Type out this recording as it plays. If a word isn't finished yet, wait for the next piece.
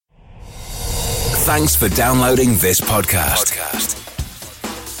Thanks for downloading this podcast.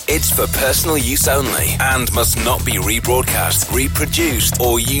 It's for personal use only and must not be rebroadcast, reproduced,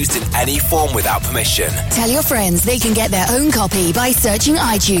 or used in any form without permission. Tell your friends they can get their own copy by searching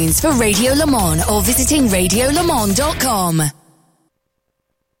iTunes for Radio Le Mans or visiting radiolemans.com.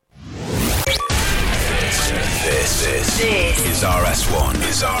 This is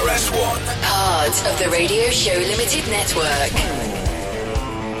RS1. Part of the Radio Show Limited Network.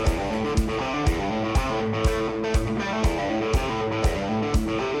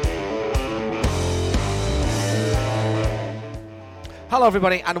 Hello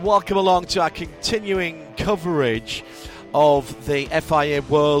everybody and welcome along to our continuing coverage of the FIA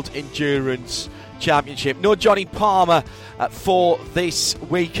World Endurance Championship. No Johnny Palmer for this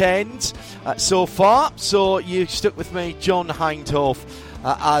weekend so far, so you stuck with me, John Hindhoff,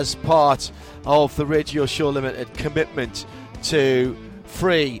 as part of the Radio Show Limited commitment to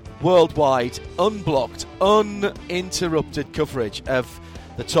free, worldwide, unblocked, uninterrupted coverage of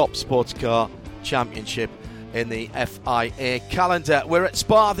the top sports car championship in the FIA calendar. We're at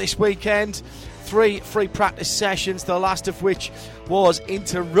Spa this weekend. 3 free practice sessions, the last of which was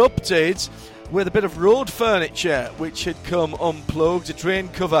interrupted with a bit of road furniture which had come unplugged. A drain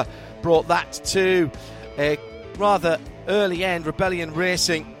cover brought that to a rather early end. Rebellion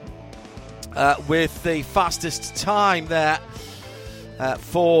Racing with the fastest time there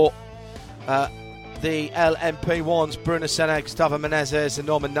for the LMP1s. Bruno Senna, Gustavo Menezes and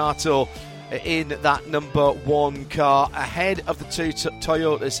Norman Nato in that number 1 car, ahead of the 2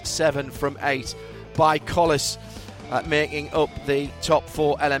 Toyotas, 7 from 8 by Collis, making up the top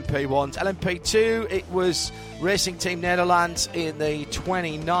 4 LMP1s. LMP2, it was Racing Team Netherlands in the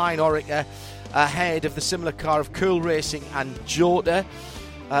 29 Oreca, ahead of the similar car of Cool Racing and Jota.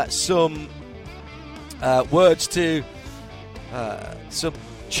 Some words to some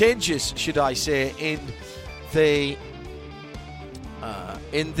changes, should I say, in the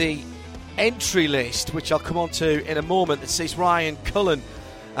entry list, which I'll come on to in a moment, that sees Ryan Cullen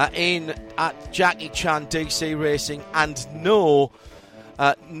in at Jackie Chan DC Racing, and no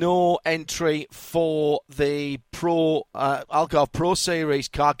entry for the Algarve Pro Series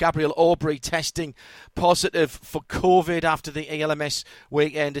car. Gabriel Aubry testing positive for COVID after the ELMS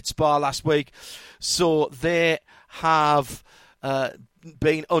weekend at Spa last week, so they have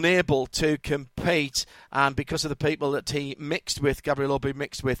been unable to compete, and because of the people that he mixed with, Gabriel Aubry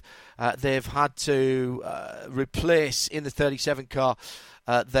mixed with, they've had to replace in the 37 car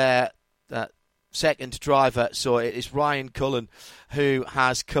their second driver. So it is Ryan Cullen who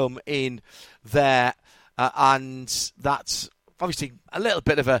has come in there, and that's obviously a little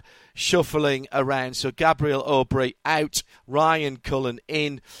bit of a shuffling around. So Gabriel Aubry out, Ryan Cullen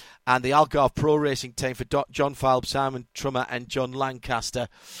in, and the Algarve Pro Racing team for John Falb, Simon Trummer and John Lancaster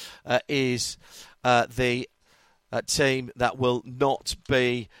is the team that will not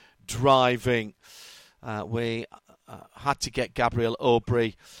be driving. We had to get Gabriel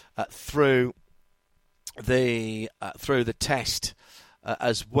Aubry through the test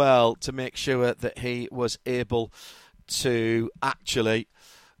as well, to make sure that he was able to actually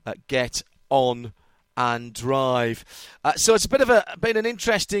get on and drive. So it's been an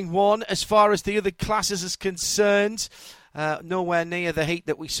interesting one as far as the other classes is concerned. Nowhere near the heat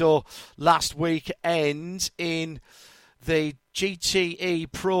that we saw last weekend in the GTE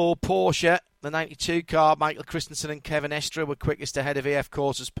Pro Porsche. The 92 car, Michael Christensen and Kevin Estre were quickest ahead of AF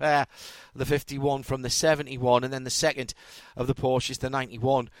Corsa's pair, the 51 from the 71, and then the second of the Porsches, the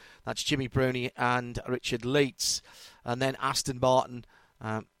 91. That's Jimmy Bruni and Richard Leitz. And then Aston Martin,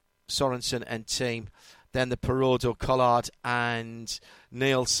 Sorensen and team. Then the Perodo, Collard and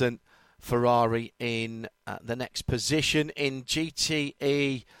Nielsen. Ferrari in the next position. In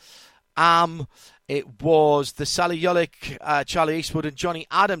GTE AM, it was the Sally Yulik, Charlie Eastwood and Johnny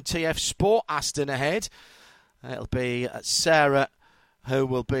Adam TF Sport Aston ahead. It'll be Sarah who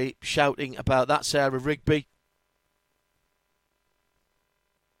will be shouting about that, Sarah Rigby.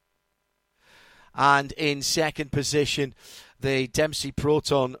 And in second position, the Dempsey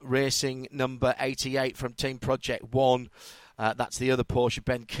Proton Racing number 88 from Team Project 1. That's the other Porsche,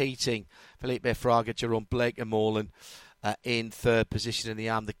 Ben Keating, Felipe Fraga, Jerome Blake and Morlan in third position in the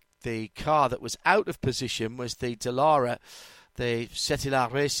AM. The car that was out of position was the Delara, the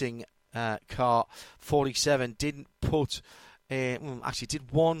Cetilar Racing car 47. Didn't put actually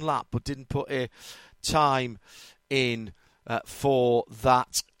did one lap, but didn't put a time in for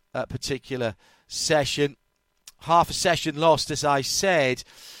that particular session. Half a session lost, as I said,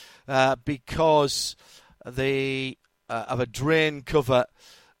 because of a drain cover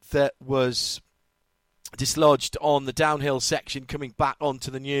that was dislodged on the downhill section coming back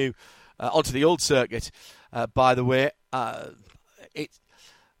onto the new onto the old circuit, by the way. It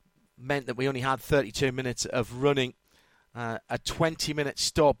meant that we only had 32 minutes of running. A 20-minute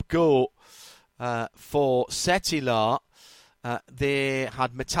stop-go for Settilar. They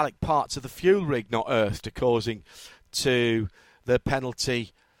had metallic parts of the fuel rig not earthed, causing to the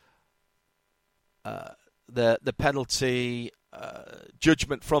penalty the penalty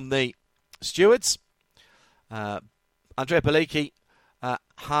judgment from the stewards. Andrea Bellicchi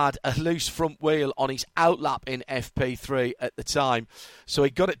had a loose front wheel on his outlap in FP3 at the time, so he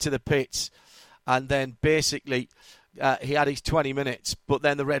got it to the pits, and then basically he had his 20 minutes, but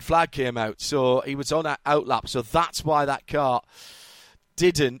then the red flag came out, so he was on that outlap, so that's why that car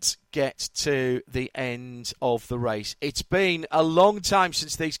didn't get to the end of the race. It's been a long time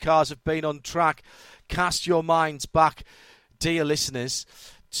since these cars have been on track. Cast your minds back, dear listeners,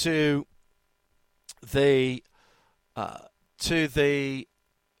 to the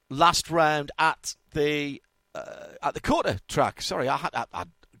last round at the quarter track. Sorry, I'd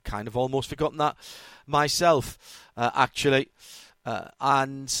kind of almost forgotten that myself, actually,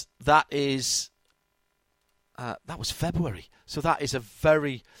 and that was February. So that is a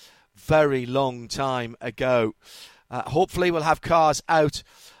very, very long time ago. Hopefully, we'll have cars out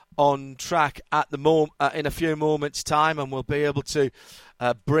on track at the in a few moments' time, and we'll be able to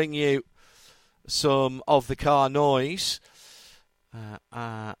bring you some of the car noise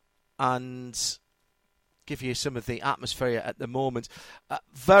and give you some of the atmosphere at the moment.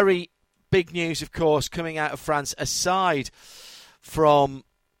 Very big news, of course, coming out of France, aside from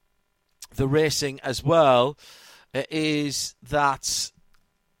the racing as well, is that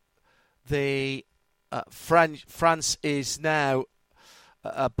the France is now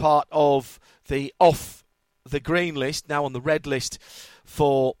a part of the off the green list, now on the red list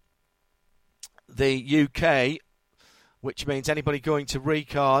for the UK, which means anybody going to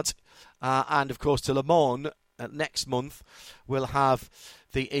Ricard and, of course, to Le Mans next month will have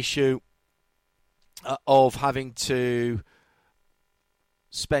the issue of having to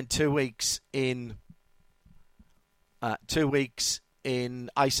spend 2 weeks in 2 weeks in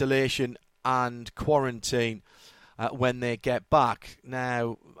isolation and quarantine when they get back.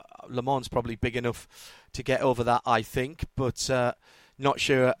 Now, Le Mans probably big enough to get over that, I think, but not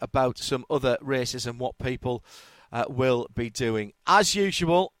sure about some other races and what people will be doing. As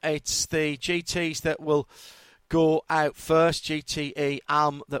usual, it's the GTs that will go out first, GTE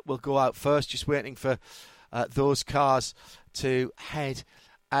AM that will go out first, just waiting for those cars to head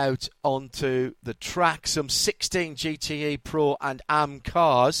out onto the track. Some 16 GTE Pro and AM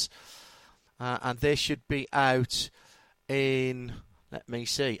cars, and they should be out in, let me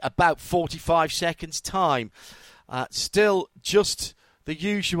see, about 45 seconds time. Still just the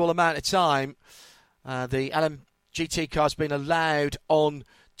usual amount of time. The LMGT car's been allowed on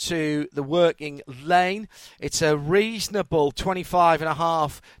to the working lane. It's a reasonable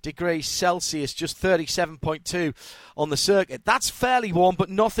 25.5 degrees Celsius, just 37.2 on the circuit. That's fairly warm, but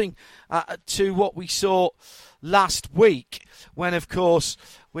nothing to what we saw last week when, of course,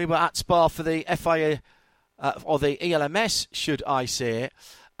 we were at Spa for the FIA, or the ELMS, should I say,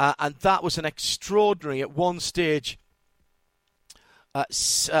 and that was an extraordinary, at one stage,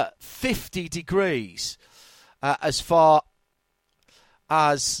 50 degrees as far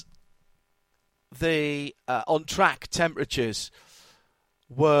as the on-track temperatures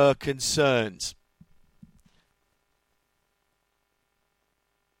were concerned.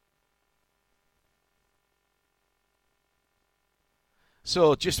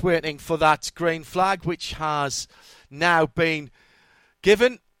 So just waiting for that green flag, which has now been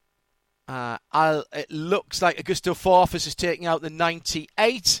given. It looks like Augusto Forfas is taking out the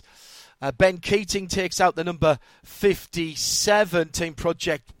 98. Ben Keating takes out the number 57, Team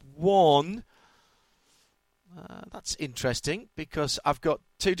Project 1. That's interesting because I've got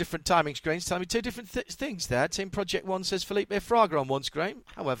two different timing screens telling me two different things there. Team Project 1 says Felipe Fraga on one screen.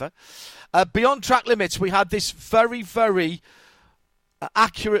 However, beyond track limits, we had this very, very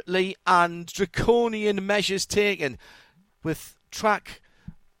accurately and draconian measures taken, with track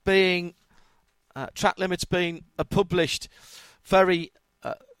limits being published very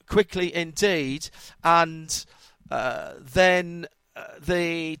quickly indeed, and then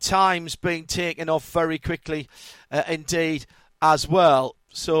the times being taken off very quickly indeed as well.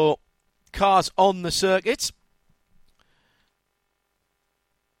 So cars on the circuit.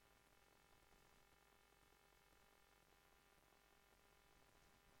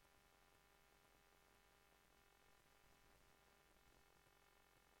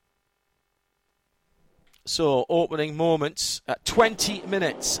 So, opening moments at 20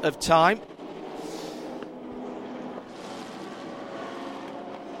 minutes of time.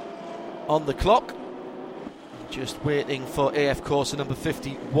 on the clock. Just waiting for AF Corsa number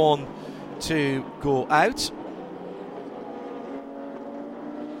 51 to go out.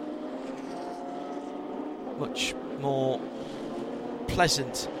 Much more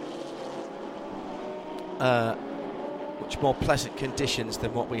pleasant conditions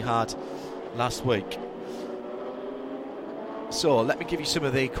than what we had last week. So let me give you some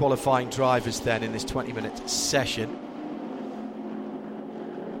of the qualifying drivers then in this 20-minute session.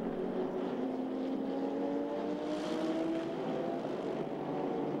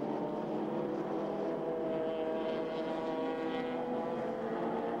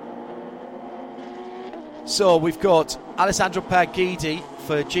 So we've got Alessandro Pagidi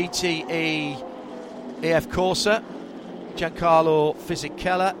for GTE AF Corsa, Giancarlo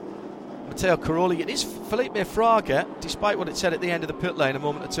Fisichella, Matteo Caroli. It is Felipe Fraga, despite what it said at the end of the pit lane a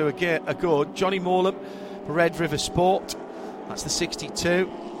moment or two ago. Johnny Morlam for Red River Sport, that's the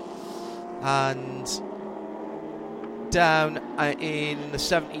 62. And down in the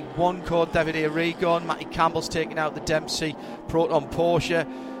 71 called David Arrigon, Matty Campbell's taking out the Dempsey Proton Porsche.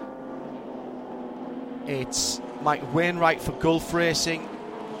 It's Mike Wainwright for Gulf Racing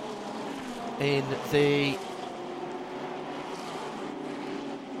in the...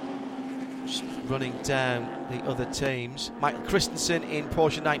 Just running down the other teams. Michael Christensen in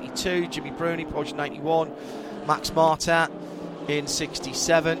Porsche 92, Jimmy Bruni Porsche 91, Max Martin in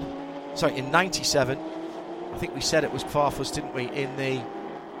 97. Sorry, in 97. I think we said it was Farfus, didn't we, in the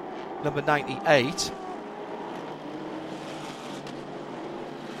number 98.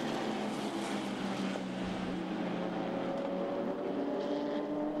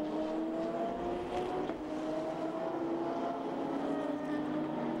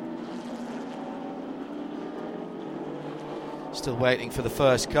 Still waiting for the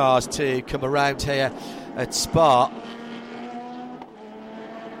first cars to come around here at Spa.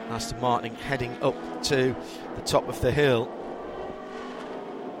 Aston Martin heading up to the top of the hill.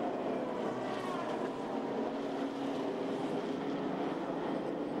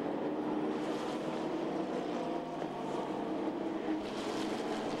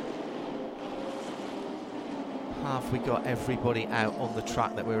 Have we got everybody out on the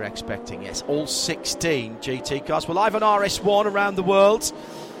track that we were expecting? Yes, all 16 GT cars. We're live on RS1 around the world.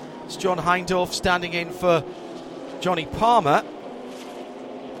 It's John Hindorf standing in for Johnny Palmer.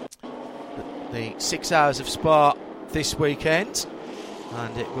 The 6 hours of Spa this weekend,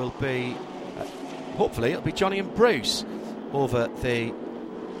 and it will be, hopefully, it'll be Johnny and Bruce over the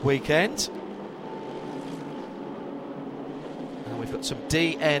weekend. And we've got some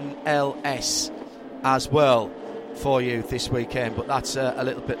DNLS as well for you this weekend, but that's a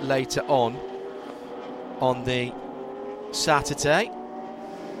little bit later on the Saturday,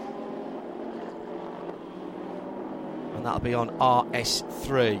 and that'll be on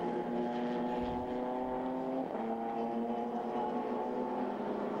RS3.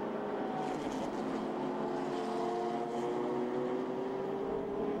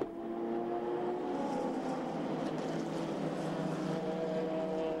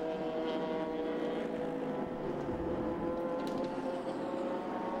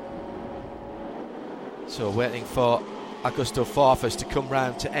 So waiting for Augusto Farfus to come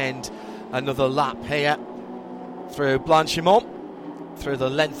round to end another lap here through Blanchimont, through the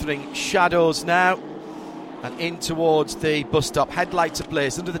lengthening shadows now, and in towards the bus stop. Headlights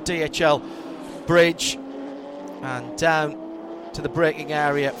ablaze under the DHL bridge and down to the braking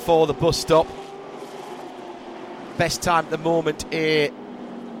area for the bus stop. Best time at the moment here,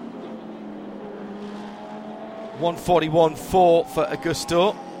 1:41.4 for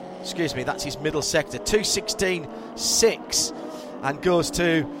Augusto. Excuse me, that's his middle sector. 2:16.6 and goes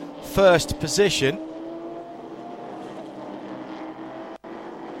to first position.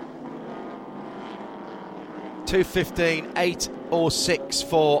 (2:15.806)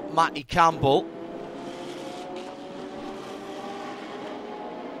 for Matty Campbell.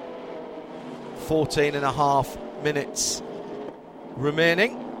 Fourteen and a half minutes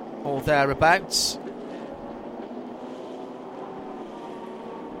remaining, or thereabouts.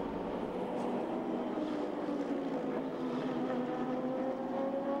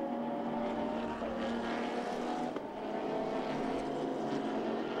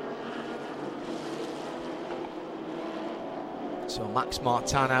 So Max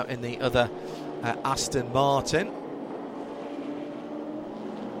Martin out in the other Aston Martin.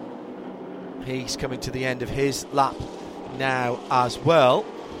 He's coming to the end of his lap now as well.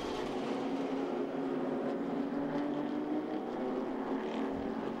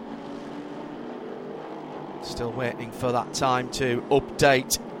 Still waiting for that time to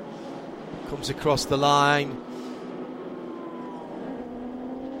update. Comes across the line.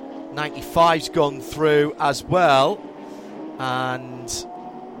 95's gone through as well. And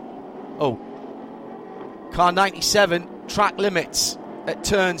car 97, track limits at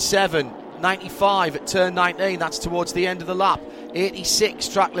turn 7. 95 at turn 19, that's towards the end of the lap. 86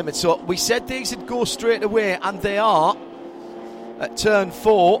 track limits. So we said these would go straight away, and they are at turn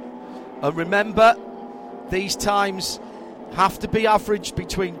 4. And remember, these times have to be averaged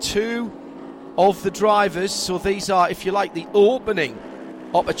between two of the drivers. So these are, if you like, the opening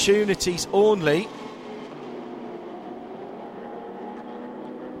opportunities only.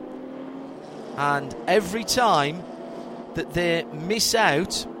 And every time that they miss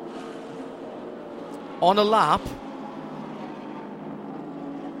out on a lap,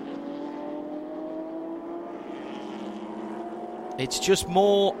 it's just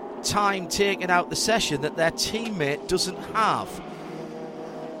more time taken out the session that their teammate doesn't have.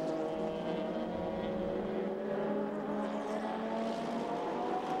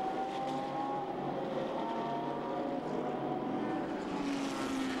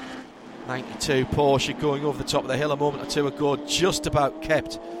 '92 Porsche going over the top of the hill a moment or two ago, just about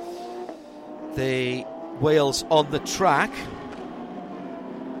kept the wheels on the track.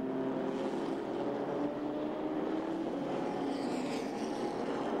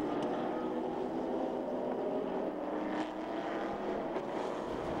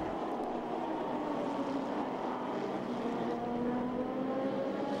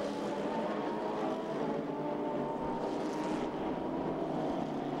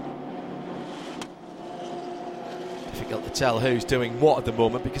 Difficult to tell who's doing what at the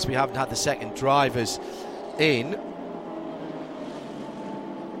moment because we haven't had the second drivers in.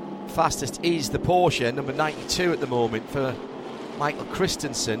 Fastest is the Porsche, number 92 at the moment for Michael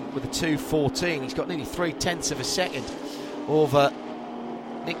Christensen with a 2:14. He's got nearly 0.3 of a second over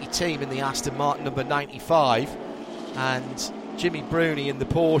Nicky Thiem in the Aston Martin number 95 and Jimmy Bruni in the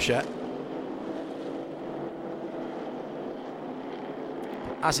Porsche.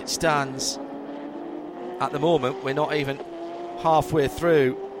 As it stands at the moment, we're not even halfway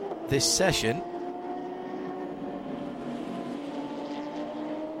through this session.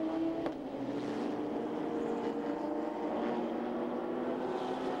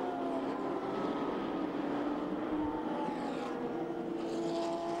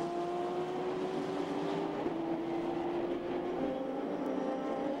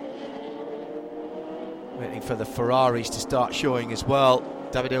 Waiting for the Ferraris to start showing as well.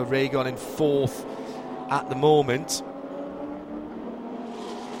 David O'Regan in 4th at the moment.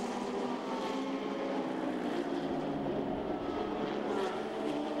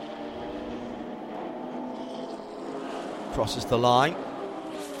 Crosses the line,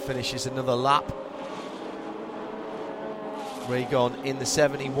 finishes another lap. Regan in the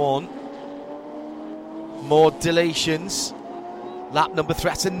 71. More deletions. Lap number 3.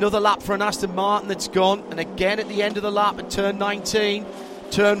 That's another lap for an Aston Martin that's gone. And again at the end of the lap at turn 19.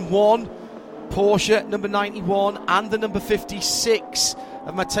 Turn 1. Porsche number 91 and the number 56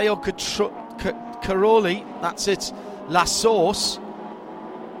 of Matteo Caroli. That's it. La Source.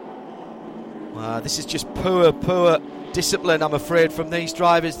 This is just poor discipline, I'm afraid, from these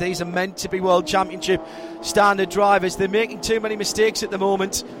drivers. These are meant to be World Championship standard drivers. They're making too many mistakes at the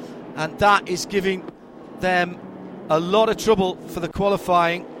moment, and that is giving them a lot of trouble for the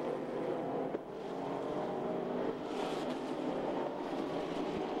qualifying.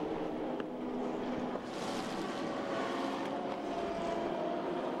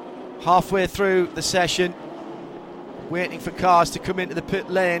 Halfway through the session, waiting for cars to come into the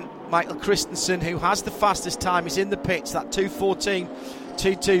pit lane. Michael Christensen, who has the fastest time, is in the pits, that 2:14,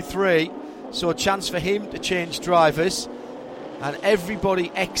 2:23. So a chance for him to change drivers. And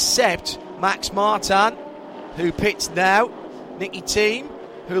everybody except Max Martin, who pits now. Nicky Thiem,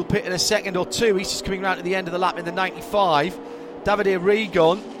 who will pit in a second or two. He's just coming round to the end of the lap in the 95. Davide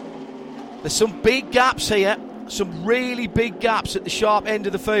Regan. There's some big gaps here. Some really big gaps at the sharp end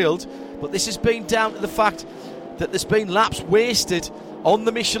of the field, but this has been down to the fact that there's been laps wasted on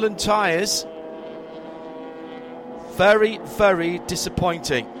the Michelin tyres. Very, very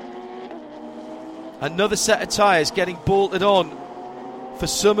disappointing. Another set of tyres getting bolted on for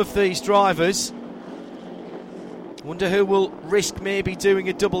some of these drivers. Wonder who will risk maybe doing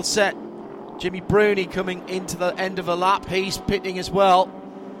a double set. Jimmy Bruni coming into the end of a lap. He's pitting as well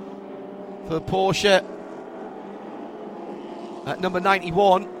for Porsche. At number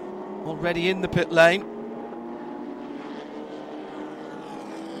 91, already in the pit lane.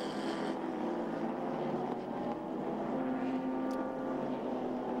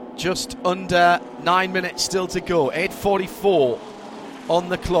 Just under 9 minutes still to go. 8:44 on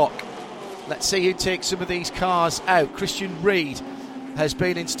the clock. Let's see who takes some of these cars out. Christian Reed has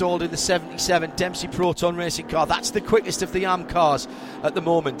been installed in the 77 Dempsey Proton racing car. That's the quickest of the AM cars at the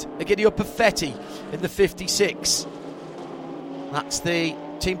moment. Egidio Perfetti in the 56. That's the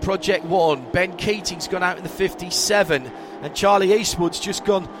Team Project 1. Ben Keating's gone out in the 57. And Charlie Eastwood's just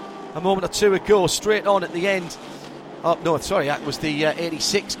gone a moment or two ago, straight on at the end. Oh, no, sorry, that was the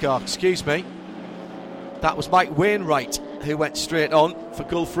 86 car, excuse me. That was Mike Wainwright who went straight on for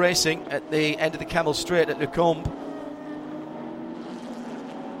Gulf Racing at the end of the Camel Straight at Lecombe.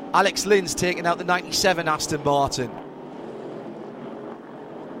 Alex Lynn's taking out the 97 Aston Martin.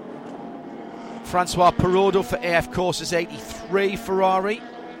 Francois Perrodo for AF Courses 83 Ferrari.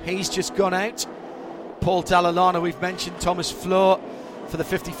 He's just gone out. Paul Dallalana, we've mentioned. Thomas Flo for the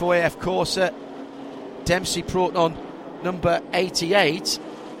 54 AF Corsa. Dempsey Proton number 88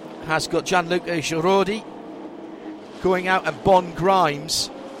 has got Gianluca Girardi going out, and Bon Grimes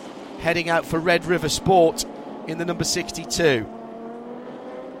heading out for Red River Sport in the number 62.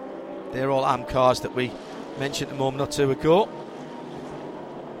 They're all AM cars that we mentioned a moment or two ago.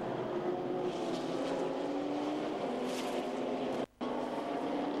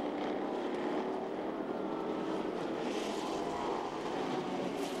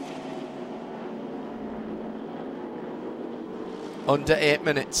 Under 8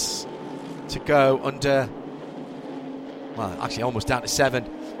 minutes to go, actually almost down to 7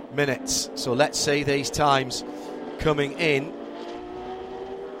 minutes. So let's see these times coming in.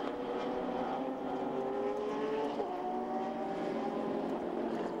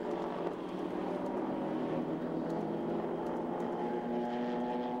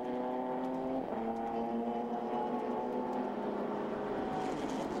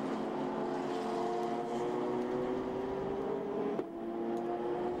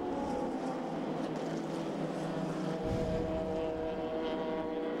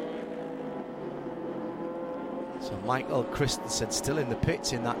 Michael Christensen still in the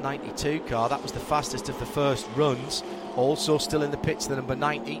pits in that 92 car. That was the fastest of the first runs. Also still in the pits, the number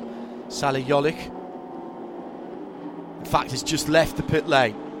 90, Sally Jolich. In fact, has just left the pit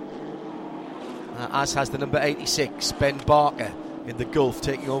lane. As has the number 86, Ben Barker in the Gulf,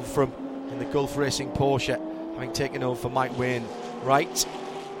 taking over in the Gulf Racing Porsche, having taken over for Mike Wainwright.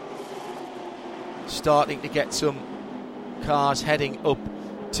 Starting to get some cars heading up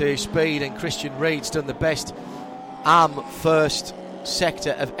to speed, and Christian Reid's done the best AM first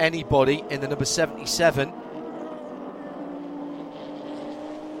sector of anybody in the number 77.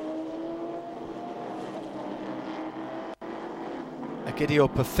 Egidio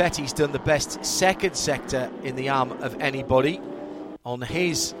Perfetti's done the best second sector in the AM of anybody on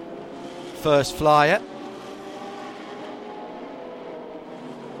his first flyer.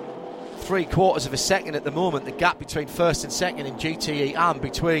 3/4 of a second at the moment, the gap between first and second in GTE AM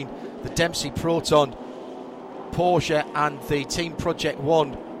between the Dempsey Proton Porsche and the Team Project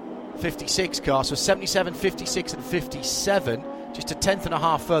 1 56 car. So 77, 56 and 57, just a tenth and a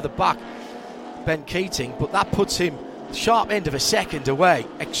half further back, Ben Keating, but that puts him sharp end of a second away.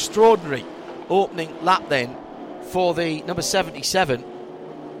 Extraordinary opening lap then for the number 77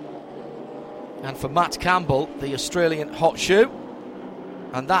 and for Matt Campbell, the Australian hot shoe,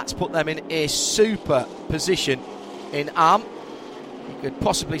 and that's put them in a super position in AM. You could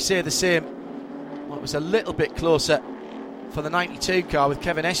possibly say the same. Well, it was a little bit closer for the 92 car with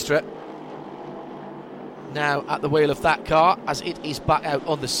Kevin Estre now at the wheel of that car as it is back out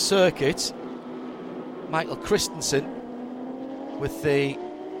on the circuit. Michael Christensen with the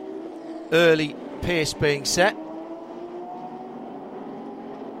early pace being set.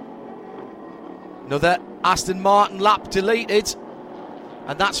 Another Aston Martin lap deleted,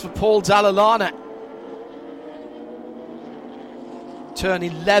 and that's for Paul Dallalana. Turn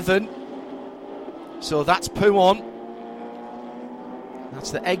 11. So that's Pouhon.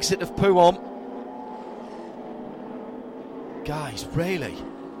 That's the exit of Pouhon. Guys, really?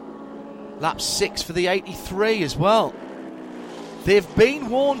 Lap 6 for the 83 as well. They've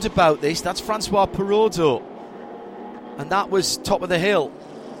been warned about this. That's Francois Perrodo. And that was top of the hill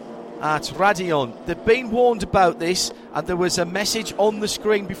at Radion. They've been warned about this, and there was a message on the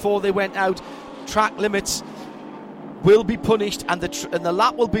screen before they went out. Track limits will be punished, and the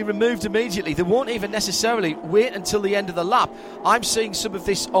lap will be removed immediately. They won't even necessarily wait until the end of the lap. I'm seeing some of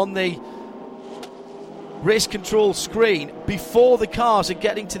this on the race control screen before the cars are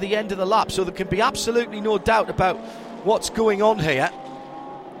getting to the end of the lap, so there can be absolutely no doubt about what's going on here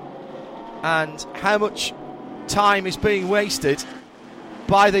and how much time is being wasted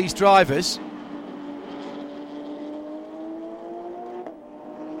by these drivers.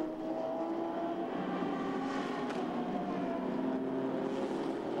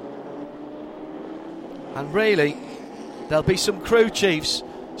 And really, There'll be some crew chiefs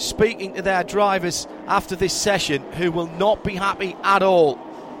speaking to their drivers after this session who will not be happy at all.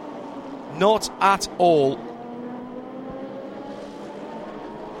 Not at all.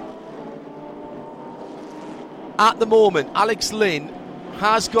 At the moment, Alex Lynn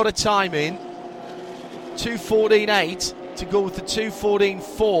has got a time in 2:14.8 to go with the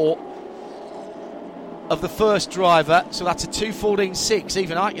 2:14.4 of the first driver, so that's a 2:14.6.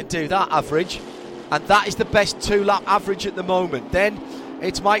 Even I can do that average, and that is the best 2-lap average at the moment. Then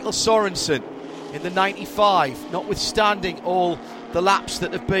it's Michael Sorensen in the 95, notwithstanding all the laps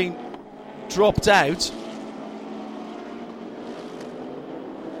that have been dropped out.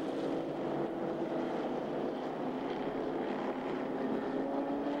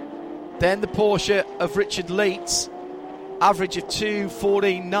 Then the Porsche of Richard Leeds, average of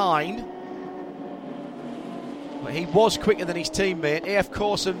 2:14.9. But he was quicker than his teammate. AF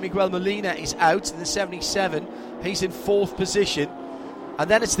Corsa Miguel Molina is out in the 77. He's in 4th position. And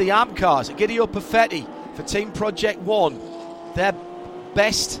then it's the AM cars, Egidio Perfetti for Team Project 1. Their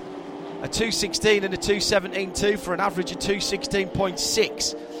best, a 2:16 and a 2:17.2 for an average of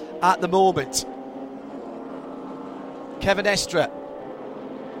 2:16.6 at the moment. Kevin Estre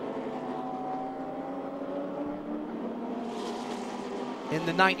in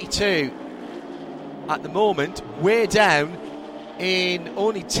the 92 at the moment, way down in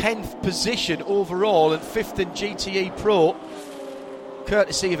only 10th position overall and 5th in GTE Pro,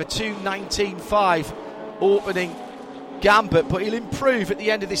 courtesy of a 2:19.5 opening gambit, but he'll improve at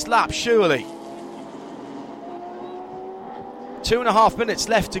the end of this lap, surely. 2.5 minutes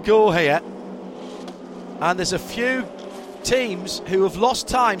left to go here, and there's a few teams who have lost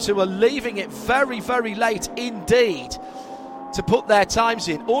times who are leaving it very, very late indeed to put their times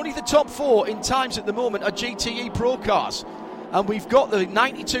in. Only the top 4 in times at the moment are GTE Pro cars, and we've got the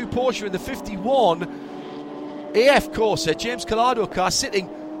 92 Porsche and the 51 AF Corsa James Collado car sitting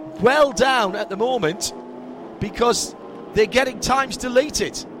well down at the moment because they're getting times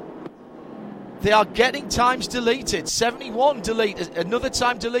deleted. They are getting times deleted. 71 deleted, another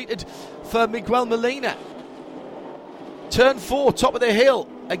time deleted for Miguel Molina. Turn 4, top of the hill,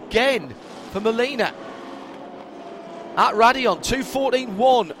 again for Molina. At Radion,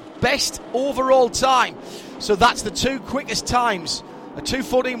 2:14.1, best overall time. So that's the 2 quickest times. A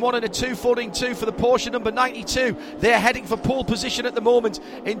 2:14.1 and a 2:14.2 for the Porsche number 92. They're heading for pole position at the moment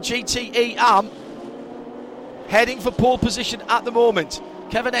in GTE AM. Heading for pole position at the moment.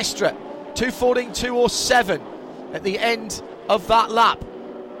 Kevin Estre, 2:14.207 at the end of that lap.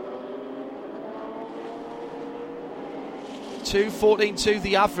 2:14.2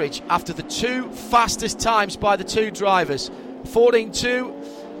 the average after the 2 fastest times by the 2 drivers. 14.2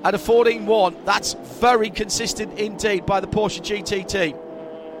 and a 14.1. That's very consistent indeed by the Porsche GT team.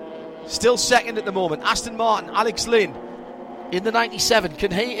 Still second at the moment. Aston Martin, Alex Lynn in the 97. Can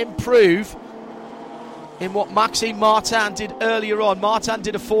he improve in what Maxime Martin did earlier on? Martin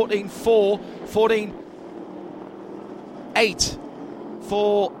did a 14.4, 14.8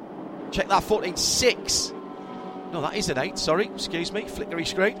 for, check that, 14.6. No, that is an 8, sorry, excuse me, flickery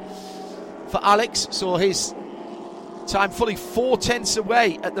screen for Alex. So his time fully 4 tenths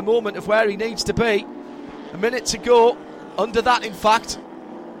away at the moment of where he needs to be. A minute to go, under that in fact,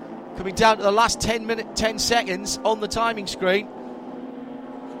 coming down to the last 10 seconds on the timing screen.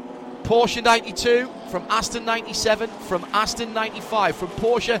 Porsche 92 from Aston 97, from Aston 95, from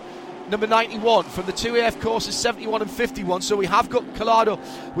Porsche number 91, from the 2 AF Corsas 71 and 51. So we have got Collado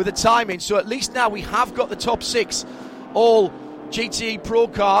with a timing. So at least now we have got the top 6 all GTE Pro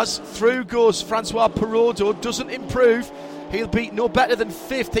cars. Through goes Francois Perrodo, doesn't improve. He'll be no better than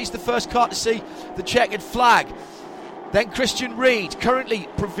 5th. He's the first car to see the checkered flag. Then Christian Reed, currently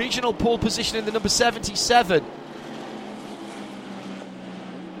provisional pole position in the number 77.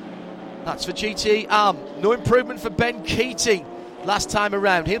 That's for GTE AM. No improvement for Ben Keating last time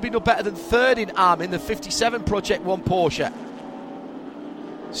around. He'll be no better than 3rd in AM in the 57 Project 1 Porsche.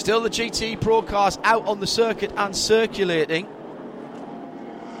 Still the GTE Pro cars out on the circuit and circulating.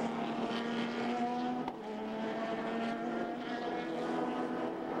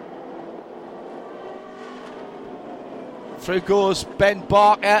 Through goes Ben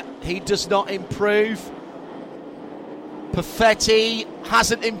Barker. He does not improve. Perfetti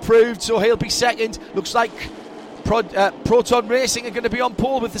hasn't improved, so he'll be second. Looks like Proton Racing are going to be on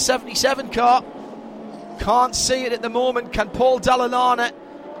pole with the 77 car. Can't see it at the moment. Can Paul Dallalana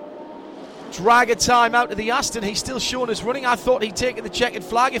drag a time out of the Aston? He's still shown as running. I thought he'd taken the checkered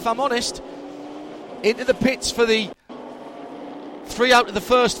flag, if I'm honest. Into the pits for the 3 out of the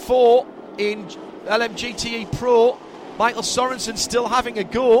first 4 in LMGTE Pro. Michael Sorensen still having a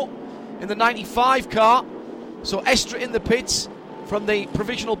go in the 95 car. So Estra in the pits from the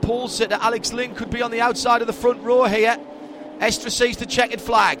provisional pole sitter. Alex Lynn could be on the outside of the front row here. Estra sees the checkered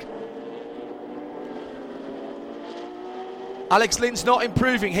flag. Alex Lynn's not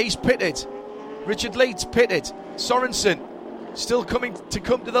improving. He's pitted. Richard Leeds pitted. Sorensen still come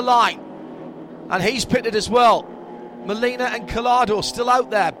to the line. And he's pitted as well. Molina and Collado still out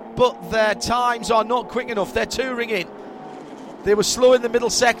there, but their times are not quick enough. They're touring in. They were slow in the middle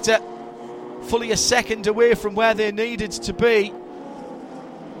sector, fully a second away from where they needed to be.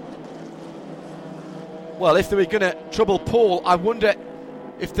 Well, if they were going to trouble Paul, I wonder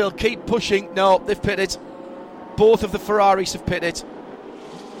if they'll keep pushing. No, they've pitted. Both of the Ferraris have pitted.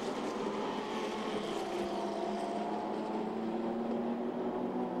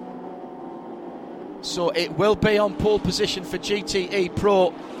 So it will be on pole position for GTE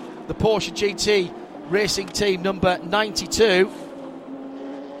Pro, the Porsche GT Racing Team number 92.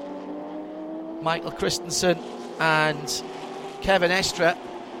 Michael Christensen and Kevin Estra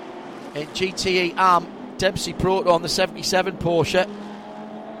in GTE AM. Dempsey Proton, the 77 Porsche.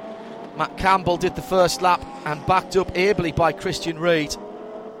 Matt Campbell did the first lap and backed up ably by Christian Reed.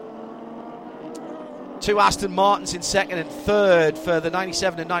 Two Aston Martins in second and third for the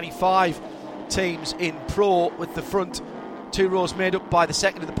 97 and 95 teams in Pro, with the front two rows made up by the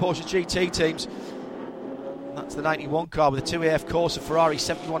second of the Porsche GT teams. And that's the 91 car with the two AF Corsa Ferrari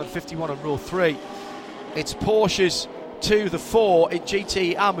 71 and 51 on row 3. It's Porsches to the 4 in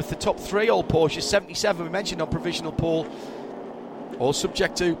GT AM, with the top three all Porsches. 77 we mentioned on provisional pole, all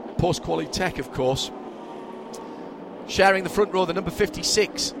subject to post-quality tech, of course. Sharing the front row, the number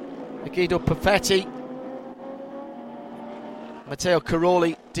 56 Guido Perfetti. Matteo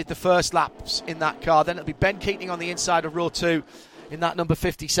Caroli did the first laps in that car. Then it'll be Ben Keating on the inside of row 2 in that number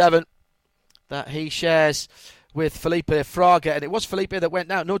 57 that he shares with Felipe Fraga. And it was Felipe that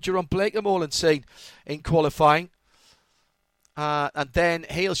went out. No Jerome Blakemole seen in qualifying. And then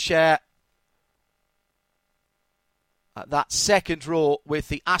he'll share that second row with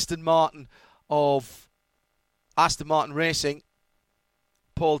the Aston Martin of Aston Martin Racing,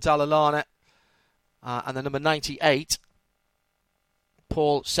 Paul Dallalana, and the number 98.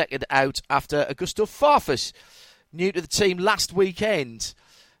 Paul second out after Augusto Farfus, new to the team last weekend,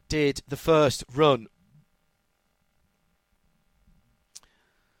 did the first run.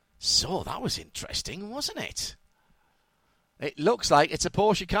 So that was interesting, wasn't it? It looks like it's a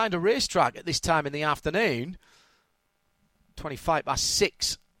Porsche kind of racetrack at this time in the afternoon. 25 past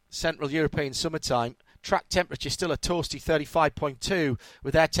 6 Central European summertime. Track temperature still a toasty 35.2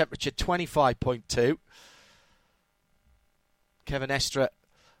 with air temperature 25.2. Kevin Estra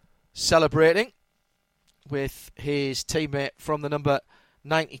celebrating with his teammate from the number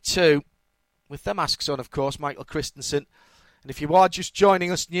 92, with their masks on, of course, Michael Christensen. And if you are just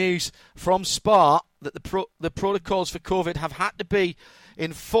joining us, news from Spa that the protocols for COVID have had to be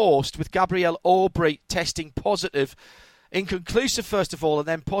enforced, with Gabriel Aubry testing positive, inconclusive first of all, and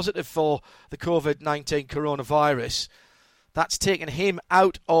then positive for the COVID-19 coronavirus. That's taken him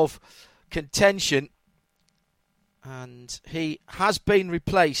out of contention, and he has been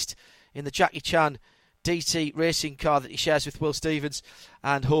replaced in the Jackie Chan DT racing car that he shares with Will Stevens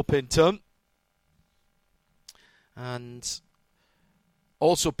and Hope in Tun. And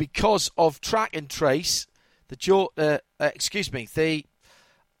also because of track and trace, the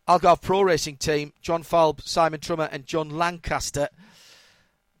Algarve Pro Racing team, John Falb, Simon Trummer and John Lancaster,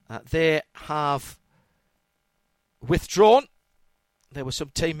 they have withdrawn. There were some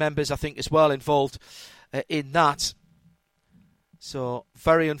team members, I think, as well involved in that. So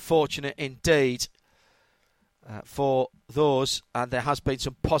very unfortunate indeed for those, and there has been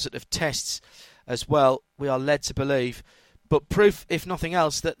some positive tests as well, we are led to believe, but proof, if nothing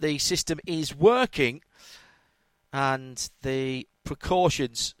else, that the system is working, and the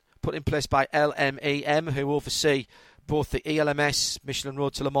precautions put in place by LMEM, who oversee both the ELMS, Michelin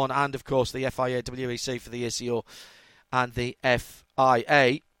Road to Le Mans, and of course the FIA WEC for the ACO and the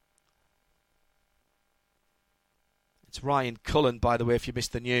FIA. It's Ryan Cullen, by the way, if you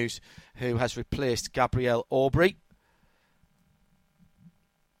missed the news, who has replaced Gabriel Aubry.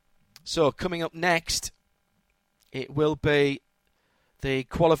 So coming up next, it will be the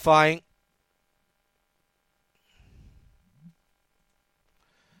qualifying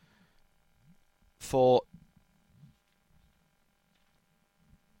for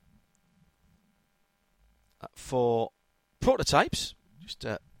prototypes. Just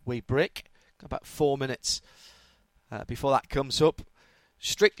a wee break. Got about 4 minutes before that comes up.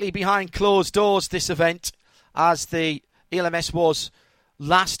 Strictly behind closed doors, this event, as the ELMS was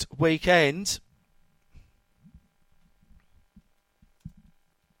last weekend.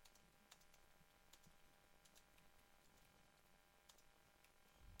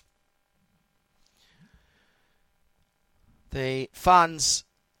 the fans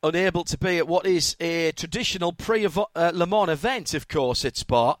unable to be at what is a traditional pre-Le Mans event, of course, at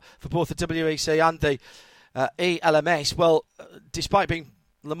Spa for both the WEC and the ELMS. Well, despite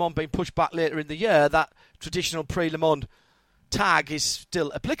Le Mans being pushed back later in the year, that traditional pre-Le Mans tag is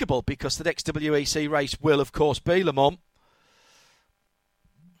still applicable because the next WEC race will, of course, be Le Mans.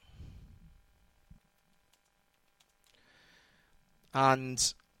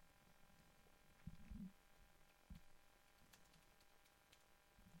 And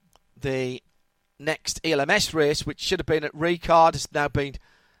the next ELMS race, which should have been at Ricard, has now been...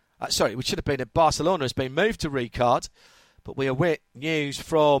 which should have been at Barcelona, has been moved to Ricard. But we await news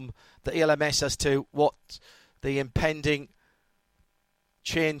from the ELMS as to what the impending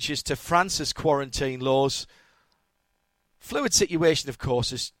changes to France's quarantine laws. Fluid situation, of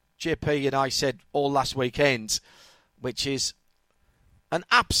course, as JP and I said all last weekend, which is an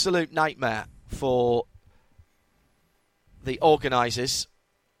absolute nightmare for the organisers.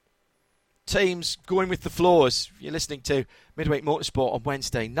 Teams going with the flow. As you're listening to Midweek Motorsport on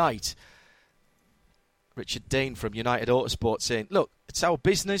Wednesday night, Richard Dean from United Autosport saying, look, it's our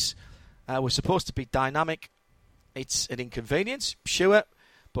business. We're supposed to be dynamic. It's an inconvenience, sure,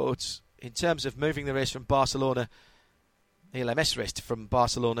 but in terms of moving the race from Barcelona, the ELMS race from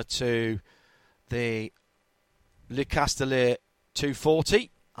Barcelona to the Le Castellet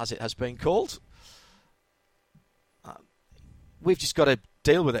 240, as it has been called, we've just got to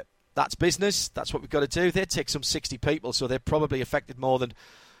deal with it. That's business. That's what we've got to do. They take some 60 people, so they're probably affected more than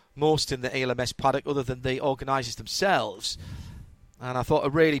most in the ELMS paddock, other than the organisers themselves. And I thought a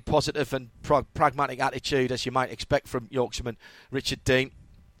really positive and pragmatic attitude, as you might expect from Yorkshireman Richard Dean.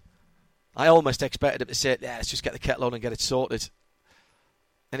 I almost expected him to say, yeah, let's just get the kettle on and get it sorted.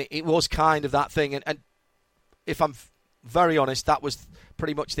 And it was kind of that thing. And if I'm very honest, that was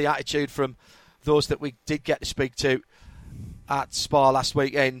pretty much the attitude from those that we did get to speak to at Spa last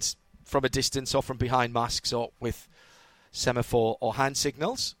weekend, from a distance or from behind masks or with semaphore or hand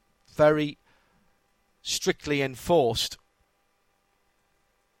signals. Very strictly enforced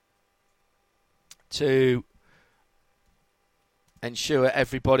to ensure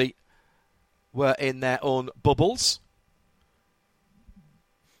everybody were in their own bubbles.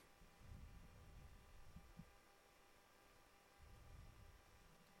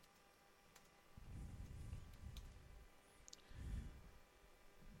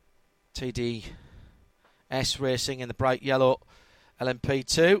 TDS Racing in the bright yellow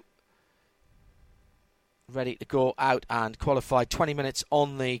LMP2. Ready to go out and qualify. 20 minutes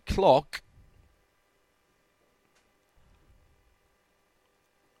on the clock.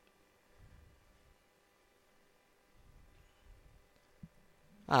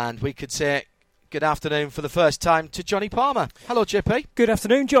 And we could say good afternoon for the first time to Johnny Palmer. Hello, JP. Good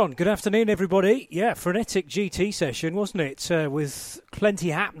afternoon, John. Good afternoon, everybody. Yeah, frenetic GT session, wasn't it? With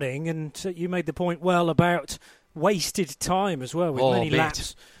plenty happening, and you made the point well about wasted time as well, with many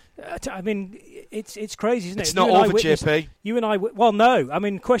laps. I mean, it's crazy, isn't it? It's not over, JP. You and I... Well, no. I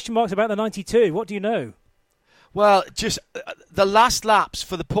mean, question marks about the 92. What do you know? Well, just the last laps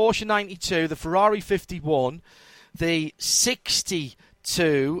for the Porsche 92, the Ferrari 51, the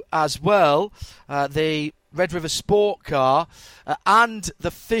 62 as well, the Red River Sport Car, and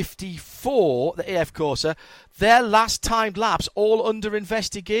the 54, the AF Corsa, their last timed laps all under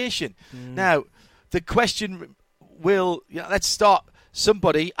investigation. Now, the question will, let's start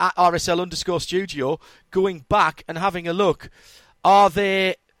somebody at RSL_studio going back and having a look. Were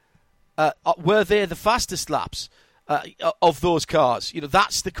they the fastest laps of those cars?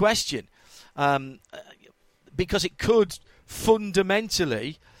 That's the question. Because it could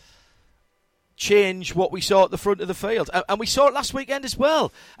fundamentally change what we saw at the front of the field. And we saw it last weekend as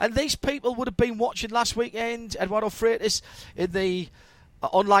well. And these people would have been watching last weekend, Eduardo Freitas, in the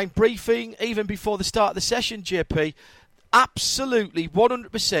online briefing, even before the start of the session, JP, absolutely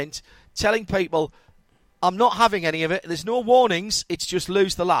 100% telling people, I'm not having any of it. There's no warnings. It's just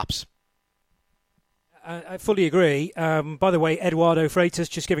lose the laps. I fully agree. By the way, Eduardo Freitas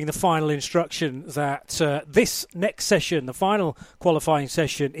just giving the final instruction that this next session, the final qualifying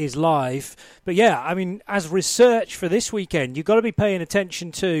session, is live. But yeah, I mean, as research for this weekend, you've got to be paying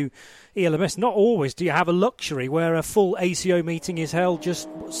attention to ELMS. Not always do you have a luxury where a full ACO meeting is held just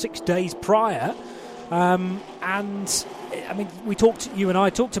 6 days prior. And I mean, you and I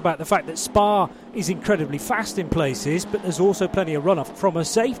talked about the fact that Spa is incredibly fast in places, but there's also plenty of runoff. From a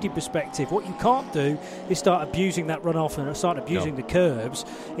safety perspective, what you can't do is start abusing that runoff and start abusing the curbs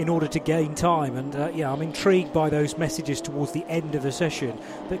in order to gain time. And I'm intrigued by those messages towards the end of the session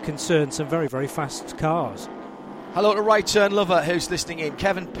that concern some very, very fast cars. Hello to Right Turn Lover who's listening in.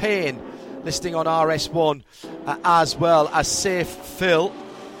 Kevin Payne listening on RS1 as well as Safe Phil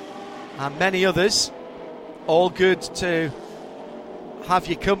and many others. All good to have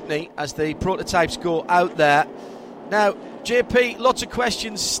your company as the prototypes go out there. Now, JP, lots of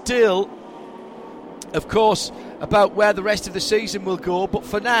questions still, of course, about where the rest of the season will go, but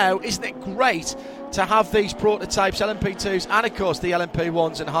for now, isn't it great to have these prototypes, LMP2s and of course the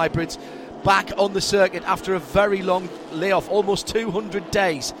LMP1s and hybrids, back on the circuit after a very long layoff, almost 200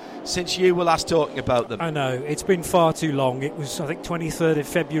 days since you were last talking about them? I know, it's been far too long. It was, I think, 23rd of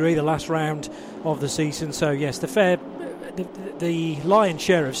February, the last round of the season. So yes, the lion's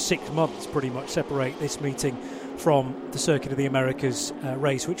share of 6 months pretty much separate this meeting from the Circuit of the Americas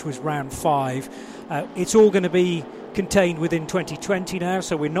race, which was round 5. It's all going to be contained within 2020 now,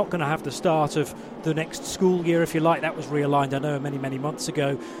 so we're not going to have the start of the next school year, if you like. That was realigned, I know, many months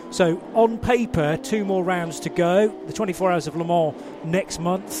ago. So on paper, 2 more rounds to go. The 24 Hours of Le Mans next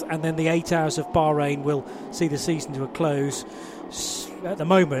month, and then the 8 Hours of Bahrain will see the season to a close. At the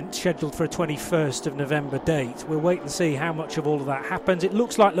moment, scheduled for a 21st of November date. We'll wait and see how much of all of that happens. It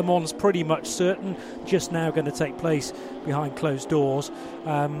looks like Le Mans pretty much certain, just now going to take place behind closed doors.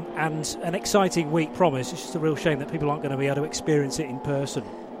 And an exciting week promise. It's just a real shame that people aren't going to be able to experience it in person.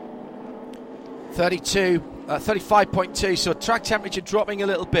 35.2, so track temperature dropping a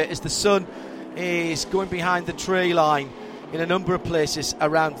little bit as the sun is going behind the tree line in a number of places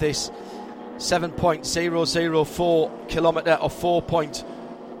around this 7.004 kilometre or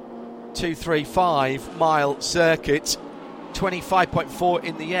 4.235 mile circuit. 25.4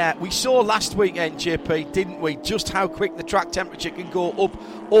 in the air. We saw last weekend, JP, didn't we, just how quick the track temperature can go up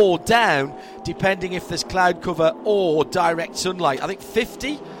or down depending if there's cloud cover or direct sunlight. I think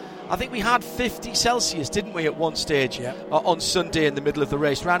we had 50 Celsius, didn't we, at one stage on Sunday in the middle of the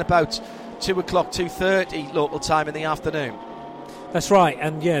race, around about 2 o'clock, 2:30 local time in the afternoon. That's right,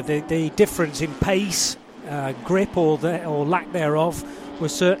 and yeah, the difference in pace, grip or lack thereof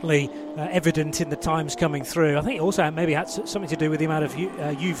was certainly evident in the times coming through. I think it also maybe had something to do with the amount of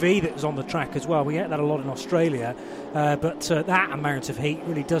UV that was on the track as well. We get that a lot in Australia, but that amount of heat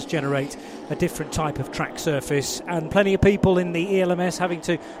really does generate a different type of track surface, and plenty of people in the ELMS having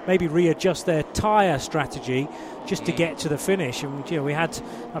to maybe readjust their tyre strategy just to get to the finish. And we had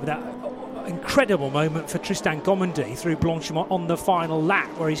that incredible moment for Tristan Gomendy through Blanchimont on the final lap,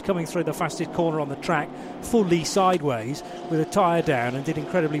 where he's coming through the fastest corner on the track fully sideways with a tyre down, and did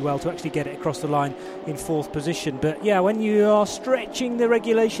incredibly well to actually get it across the line in 4th position. But yeah, when you are stretching the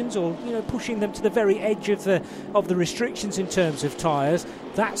regulations or pushing them to the very edge of the restrictions in terms of tyres,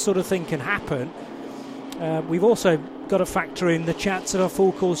 that sort of thing can happen. We've also got to factor in the chance of a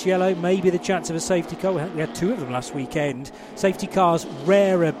full course yellow, maybe the chance of a safety car. We had 2 of them last weekend. Safety cars,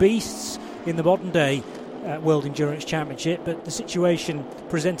 rarer beasts in the modern day World Endurance Championship, but the situation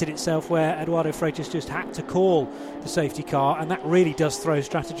presented itself where Eduardo Freitas just had to call the safety car, and that really does throw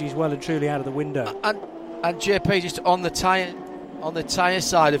strategies well and truly out of the window. And JP, just on the tyre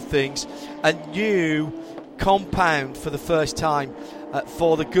side of things, a new compound for the first time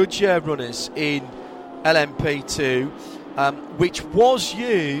for the Goodyear runners in LMP2, which was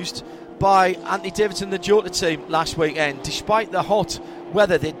used by Anthony Davidson, the Jota team, last weekend. Despite the hot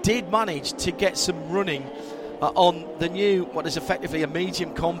weather, they did manage to get some running on the new, what is effectively a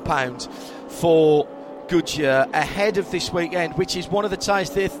medium compound for Goodyear ahead of this weekend, which is one of the tyres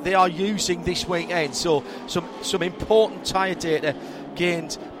they are using this weekend. So some important tyre data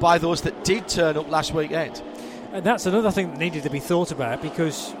gained by those that did turn up last weekend. And that's another thing that needed to be thought about,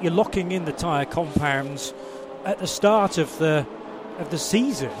 because you're locking in the tyre compounds at the start of the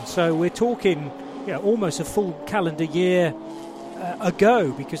season. So we're talking almost a full calendar year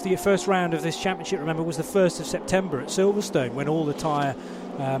ago, because the first round of this championship, remember, was the 1st of September at Silverstone, when all the tyre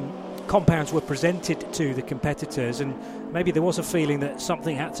compounds were presented to the competitors. And maybe there was a feeling that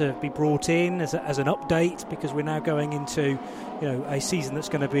something had to be brought in as an update, because we're now going into a season that's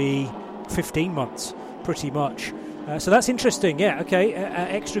going to be 15 months pretty much. So that's interesting.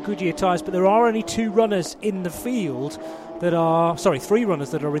 Extra Goodyear tyres, but there are only 2 runners in the field that are, 3 runners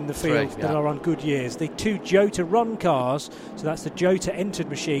that are in the field that are on Goodyears. The 2 Jota run cars, so that's the Jota entered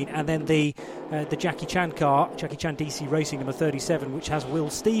machine, and then the Jackie Chan car, Jackie Chan DC Racing number 37, which has Will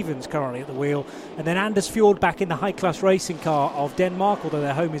Stevens currently at the wheel, and then Anders Fjord back in the high-class racing car of Denmark, although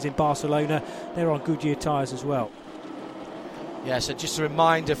their home is in Barcelona. They're on Goodyear tyres as well. Yes, and just a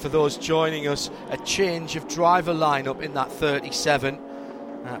reminder for those joining us, a change of driver lineup in that 37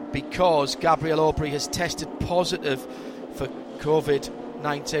 because Gabriel Aubry has tested positive for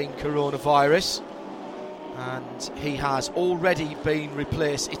COVID-19 coronavirus, and he has already been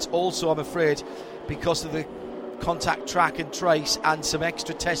replaced. It's also, I'm afraid, because of the contact track and trace, and some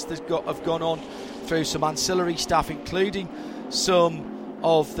extra tests that have gone on through some ancillary staff, including some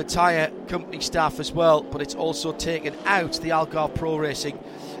of the tyre company staff as well, but it's also taken out the Algarve Pro Racing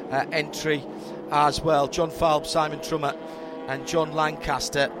entry as well. John Falb, Simon Trummer and John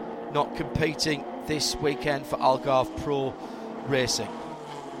Lancaster not competing this weekend for Algarve Pro Racing.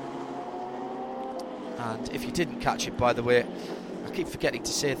 And if you didn't catch it, by the way, I keep forgetting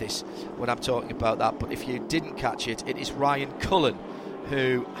to say this when I'm talking about that, but if you didn't catch it, it is Ryan Cullen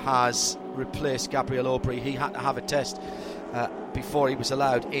who has replaced Gabriel Aubry. He had to have a test before he was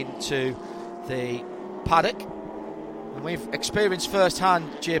allowed into the paddock, and we've experienced firsthand,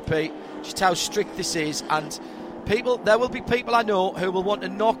 JP, just how strict this is. And there will be people I know who will want to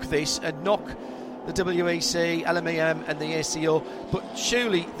knock this and knock the WEC, LMEM and the ACO, but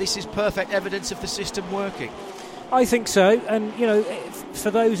surely this is perfect evidence of the system working. I think so, and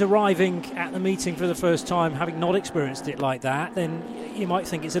for those arriving at the meeting for the first time, having not experienced it like that, then you might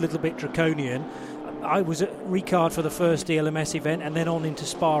think it's a little bit draconian. I was at Ricard for the first ELMS event and then on into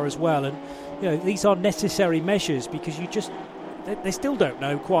Spa as well, and these are necessary measures because they still don't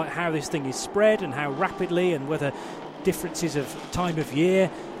know quite how this thing is spread and how rapidly, and whether differences of time of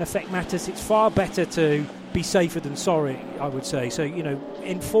year affect matters. It's far better to be safer than sorry, I would say. So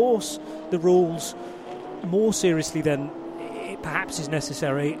enforce the rules more seriously than it perhaps is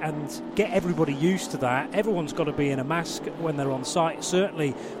necessary, and get everybody used to that. Everyone's got to be in a mask when they're on site,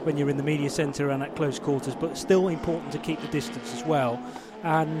 certainly when you're in the media centre and at close quarters, but still important to keep the distance as well.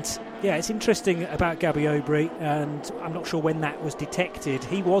 And yeah, it's interesting about Gabby Aubry, and I'm not sure when that was detected.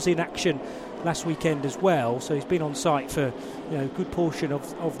 He was in action last weekend as well, so he's been on site for a good portion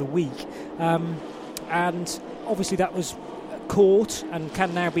of the week, and obviously that was caught and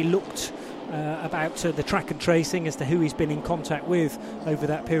can now be looked about the track and tracing as to who he's been in contact with over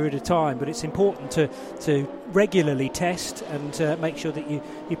that period of time. But it's important to regularly test and make sure that you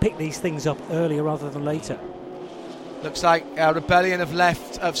pick these things up earlier rather than later. Looks like Rebellion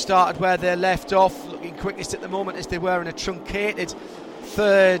have started where they left off, looking quickest at the moment as they were in a truncated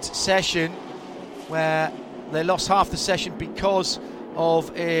third session where they lost half the session because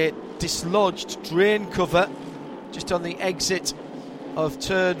of a dislodged drain cover just on the exit of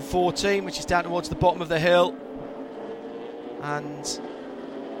turn 14, which is down towards the bottom of the hill, and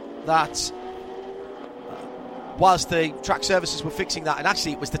that whilst the track services were fixing that, and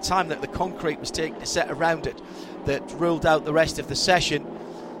actually it was the time that the concrete was taking to set around it that ruled out the rest of the session.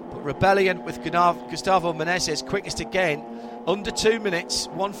 But Rebellion with Gustavo Meneses quickest again, under 2 minutes,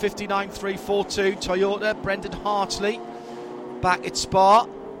 1:59.342. Toyota, Brendan Hartley back at Spa.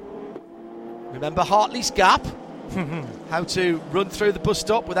 Remember Hartley's gap? How to run through the bus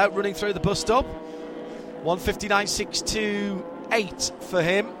stop without running through the bus stop. 1:59.628 for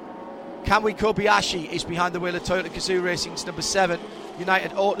him. Kamui Kobayashi is behind the wheel of Toyota Gazoo Racing's number 7.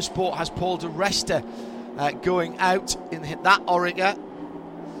 United Autosport has Paul de Resta going out in that Orica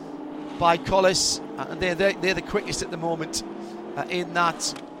by Collis, and they're the quickest at the moment in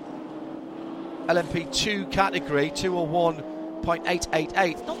that LMP2 category,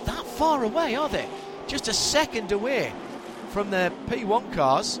 201.888. Not that far away, are they? Just a second away from the P1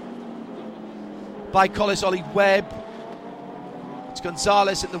 cars. By Collis, Ollie Webb. It's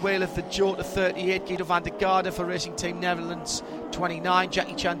Gonzalez at the wheel of the Jota 38. Guido van der Garde for Racing Team Netherlands 29.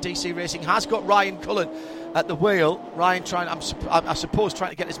 Jackie Chan DC Racing has got Ryan Cullen at the wheel. Ryan I suppose trying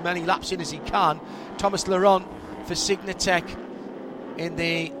to get as many laps in as he can. Thomas Laurent for Signatech in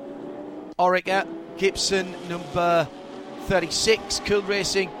the Orica. Gibson number 36. Cool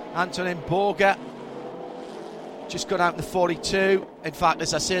Racing, Antonin Borger just gone out in the 42. In fact,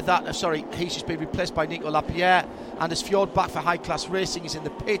 as I say that, he's just been replaced by Nico Lapierre. Anders Fjord back for High Class Racing is in the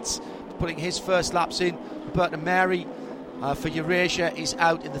pits, putting his first laps in. Roberta Mary for Eurasia is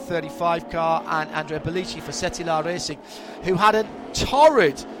out in the 35 car, and Andrea Bellici for Settilar Racing, who had a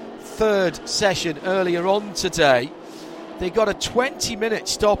torrid third session earlier on today. They got a 20-minute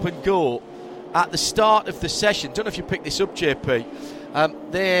stop and go at the start of the session. Don't know if you picked this up, JP.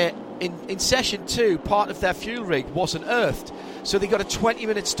 They're in session 2, part of their fuel rig was unearthed, so they got a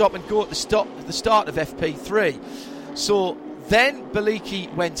 20-minute stop and go at the start of FP3. So then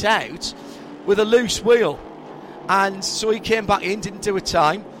Beliki went out with a loose wheel, and so he came back in, didn't do a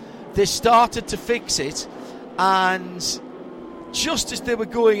time. They started to fix it, and just as they were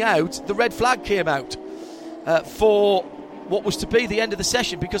going out, the red flag came out for what was to be the end of the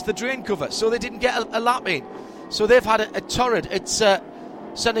session because of the drain cover, so they didn't get a lap in. So they've had a torrid. It's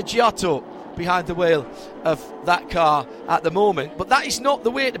Sanaggiato behind the wheel of that car at the moment, but that is not the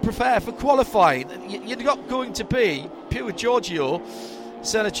way to prepare for qualifying. You're not going to be Pure Giorgio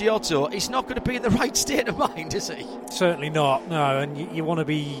Giotto, he's not going to be in the right state of mind, is he? Certainly not, no. And you want to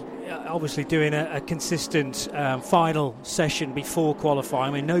be obviously doing a consistent final session before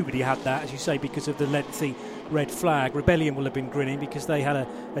qualifying. I mean, nobody had that, as you say, because of the lengthy red flag. Rebellion will have been grinning because they had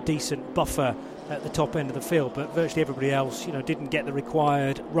a decent buffer at the top end of the field, but virtually everybody else, didn't get the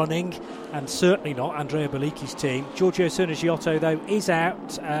required running, and certainly not Andrea Belichi's team. Giorgio Giotto, though, is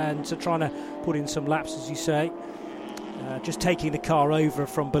out and so trying to put in some laps, as you say, just taking the car over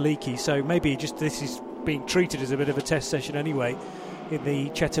from Belichi. So maybe just this is being treated as a bit of a test session anyway in the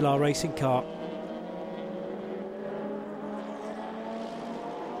Cetilar racing car.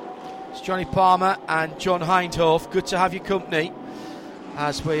 It's Johnny Palmer and John Hindhoff. Good to have your company,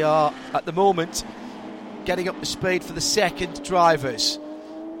 as we are at the moment getting up to speed for the second drivers,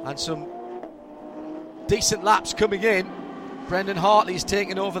 and some decent laps coming in. Brendan Hartley's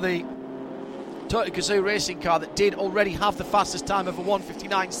taking over the Toyota Gazoo racing car that did already have the fastest time of a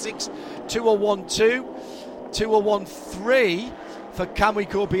 1:59.6, 2:01.2, 2:01.3 for Kamui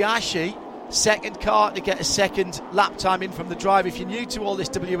Kobayashi. Second car to get a second lap time in from the drive. If you're new to all this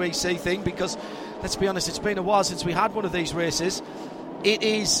WEC thing, because let's be honest, it's been a while since we had one of these races, it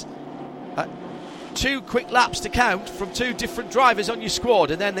is 2 quick laps to count from 2 different drivers on your squad,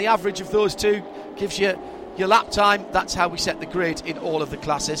 and then the average of those 2 gives you your lap time. That's how we set the grid in all of the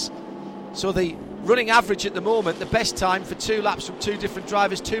classes. So the running average at the moment, the best time for 2 laps from 2 different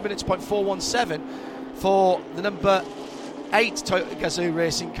drivers, 2 minutes .417 for the number 8 Toyota Gazoo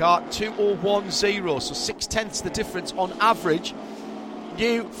racing car, 2:01.0, so 6/10 the difference on average.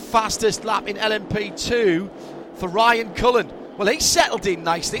 New fastest lap in LMP2 for Ryan Cullen. Well, he settled in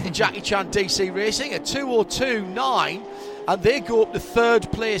nicely to Jackie Chan DC Racing at 2:02.9, and they go up to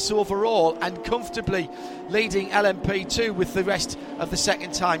 3rd place overall and comfortably leading LMP2 with the rest of the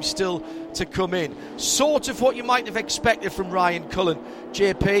second time still to come in. Sort of what you might have expected from Ryan Cullen,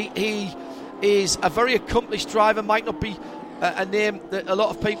 JP. He is a very accomplished driver, might not be a name that a lot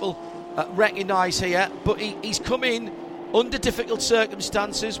of people recognise here, but he's come in under difficult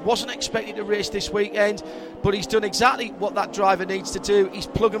circumstances, wasn't expected to race this weekend, but he's done exactly what that driver needs to do. He's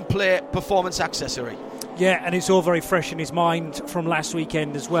plug and play performance accessory. Yeah, and it's all very fresh in his mind from last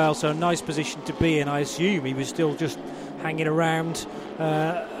weekend as well, so a nice position to be in. I assume he was still just hanging around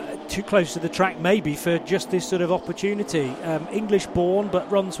too close to the track maybe for just this sort of opportunity. English born, but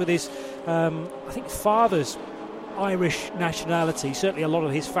runs with his I think father's Irish nationality. Certainly a lot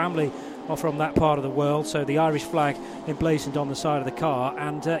of his family are from that part of the world, so the Irish flag emblazoned on the side of the car,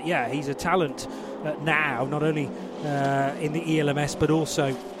 and he's a talent now, not only in the ELMS but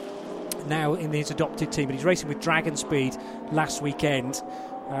also now in his adopted team. But he's racing with Dragon Speed last weekend,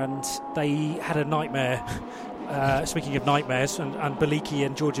 and they had a nightmare. Speaking of nightmares, and Belichi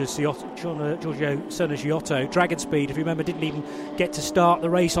and Giorgio Giotto, Dragon Speed, if you remember, didn't even get to start the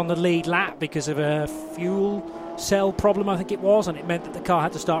race on the lead lap because of a fuel cell problem, I think it was, and it meant that the car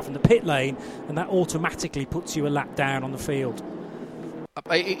had to start from the pit lane, and that automatically puts you a lap down on the field.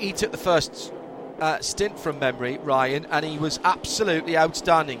 He took the first stint from memory, Ryan, and he was absolutely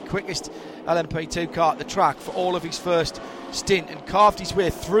outstanding. Quickest LMP2 car at the track for all of his first stint, and carved his way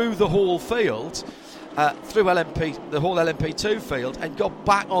through the whole field, through the whole LMP2 field, and got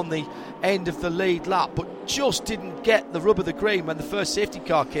back on the end of the lead lap, but just didn't get the rub of the green when the first safety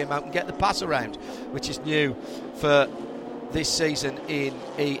car came out and get the pass around, which is new for this season in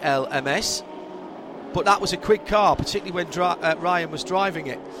ELMS. But that was a quick car, particularly when Ryan was driving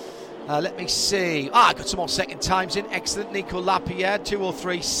it. Let me see. I got some more second times in. Excellent. Nico Lapierre,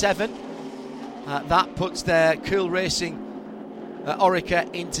 2:03.7. That puts their Cool Racing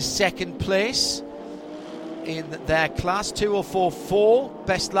Orica into second place in their class. 2:04.4.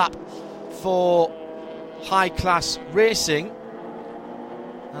 Best lap for high class racing.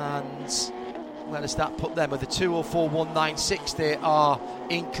 And where does that put them? With a 2:04.196, they are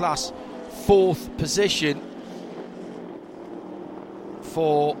in class 4th position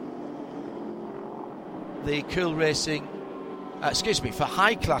for the Cool Racing, for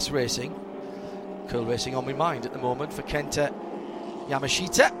high class racing. Cool Racing on my mind at the moment for Kenta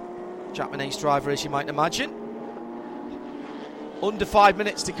Yamashita, Japanese driver, as you might imagine. Under 5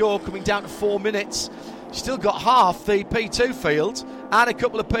 minutes to go, coming down to 4 minutes. Still got half the P2 field and a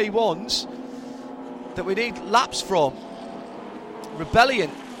couple of P1s that we need laps from.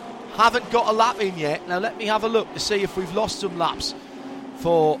 Rebellion haven't got a lap in yet. Now let me have a look to see if we've lost some laps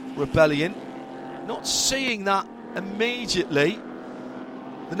for Rebellion. Not seeing that immediately.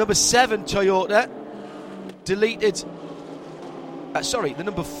 The number 7 Toyota deleted. The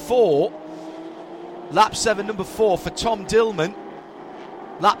number 4. Lap 7, number 4 for Tom Dillman.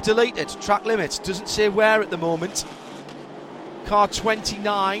 Lap deleted. Track limits. Doesn't say where at the moment. car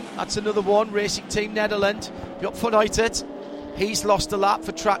 29, that's another one, Racing Team Nederland, Job van Uitert. He's lost a lap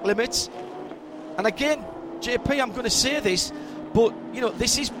for track limits. And again, JP, I'm going to say this, but,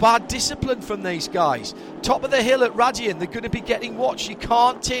 this is bad discipline from these guys. Top of the hill at Radian, they're going to be getting watched. You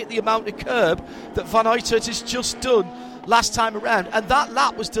can't take the amount of curb that Van Uitert has just done last time around. And that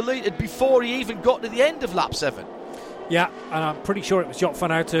lap was deleted before he even got to the end of lap 7. Yeah, and I'm pretty sure it was Job van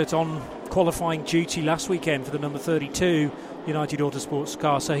Uitert on qualifying duty last weekend for the number 32 United Autosports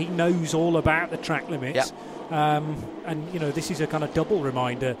car, so he knows all about the track limits. Yep. And this is a kind of double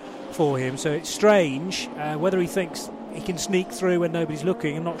reminder for him, so it's strange whether he thinks he can sneak through when nobody's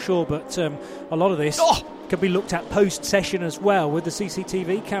looking. I'm not sure, but a lot of this can be looked at post-session as well with the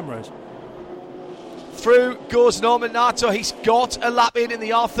CCTV cameras. Through goes Norman Nato. He's got a lap in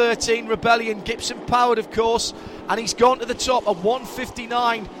the R13 Rebellion, Gibson powered of course, and he's gone to the top, a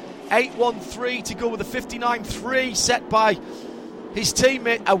 1:59.813 to go with a 59.3 set by his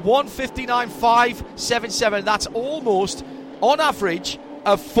teammate, a 1:59.577. That's almost, on average,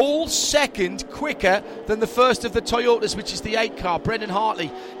 a full second quicker than the first of the Toyotas, which is the 8 car. Brendan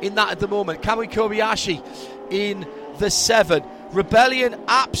Hartley in that at the moment. Kamui Kobayashi in the 7. Rebellion,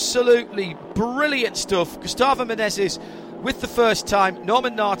 absolutely brilliant stuff. Gustavo Menezes with the first time.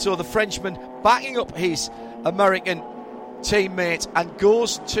 Norman Nato, the Frenchman, backing up his American teammate and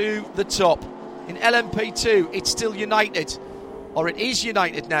goes to the top. In LMP2, it's still United, or it is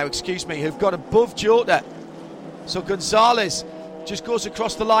United now, who've got above Jota. So Gonzalez just goes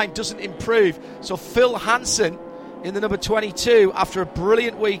across the line, doesn't improve. So Phil Hansen in the number 22 after a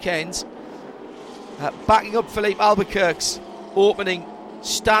brilliant weekend, backing up Philippe Albuquerque's opening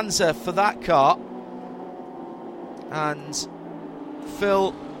stanza for that car. And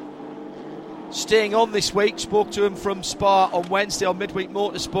Phil staying on this week, spoke to him from Spa on Wednesday on Midweek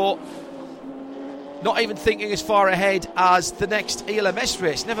Motorsport, not even thinking as far ahead as the next ELMS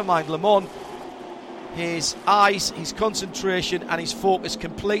race, never mind Le Mans. His eyes, his concentration and his focus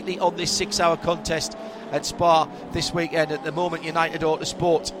completely on this 6-hour contest at Spa this weekend. At the moment, United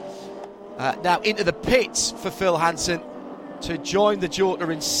Autosport now into the pits for Phil Hansen to join the Jota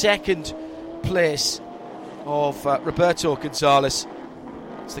in second place of Roberto Gonzalez.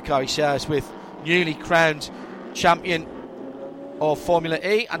 It's the car he shares with newly crowned champion of Formula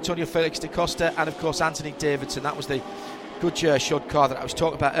E, Antonio Felix da Costa, and of course Anthony Davidson. That was the Goodyear Shod car that I was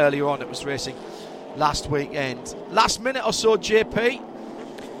talking about earlier on that was racing last weekend. Last minute or so, JP,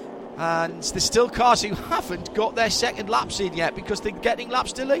 and there's still cars who haven't got their second laps in yet because they're getting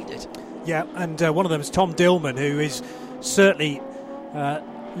laps deleted. Yeah, and one of them is Tom Dillman, who is certainly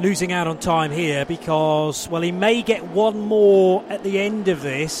losing out on time here because, well, he may get one more at the end of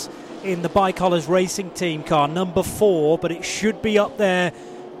this in the Bicolors Racing Team car, number 4, but it should be up there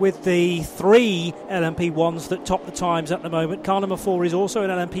with the 3 LMP1s that top the times at the moment. Car number 4 is also an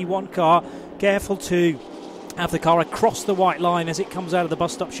LMP1 car. Careful to have the car across the white line as it comes out of the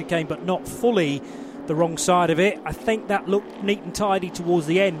bus stop chicane, but not fully the wrong side of it. I think that looked neat and tidy towards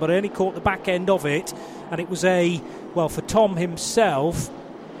the end, but I only caught the back end of it, and it was for Tom himself,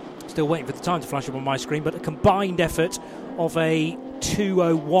 still waiting for the time to flash up on my screen, but a combined effort of a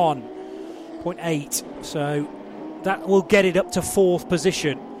 2:01.8, so that will get it up to 4th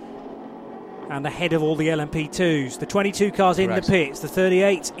position and ahead of all the LMP2s. The 22 cars in the pits, the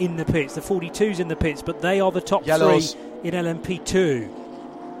 38 in the pits, the 42s in the pits, but they are the top Yellows. 3 in LMP2.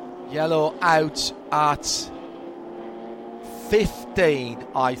 Yellow out at 15,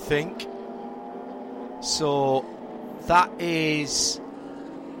 I think. So that is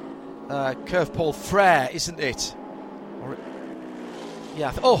Curve Paul Frere, isn't it?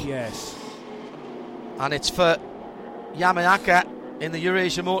 Yeah. Yes. And it's for Yamanaka in the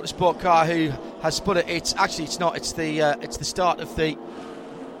Eurasia Motorsport car, who has spun it. It's not. It's the start of the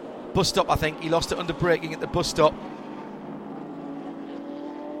bus stop. I think he lost it under braking at the bus stop.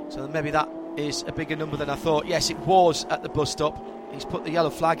 So maybe that is a bigger number than I thought. Yes, it was at the bus stop. He's put the yellow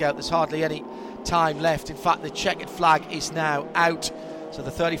flag out. There's hardly any time left. In fact, the checkered flag is now out. So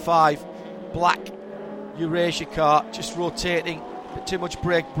the 35 black Eurasia car just rotating. A bit too much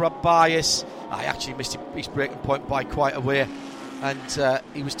brake bias. I actually missed his braking point by quite a way, and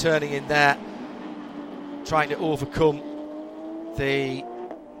he was turning in there, trying to overcome the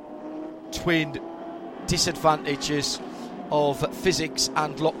twin disadvantages of physics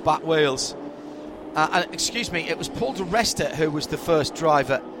and locked back wheels. And it was Paul de Resta who was the first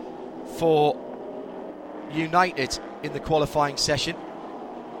driver for United in the qualifying session.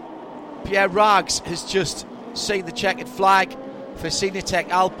 Pierre Rags has just seen the checkered flag for Cinetec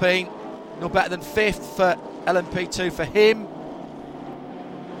Alpine. No better than 5th for LMP2 for him.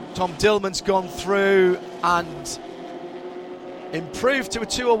 Tom Dillman's gone through, and improved to a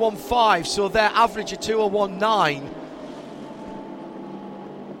 2:01.5, so their average at 2:01.9.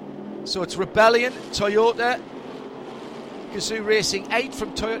 So it's Rebellion, Toyota, Gazoo Racing 8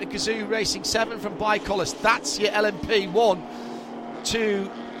 from Toyota Gazoo Racing 7 from Bicollis. That's your LMP1 2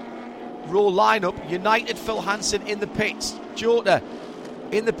 row lineup. United, Phil Hansen in the pits. Jota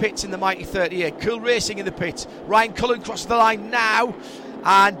in the pits in the Mighty 38. Cool Racing in the pits. Ryan Cullen crosses the line now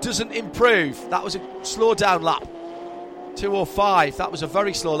and doesn't improve. That was a slow down lap. 2:05. That was a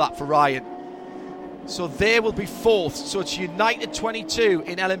very slow lap for Ryan. So they will be fourth. So it's United 22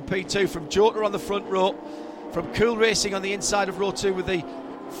 in LMP2 from Jota on the front row, from Cool Racing on the inside of row 2 with the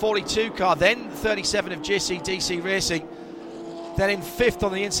 42 car, then 37 of JCDC Racing. Then in fifth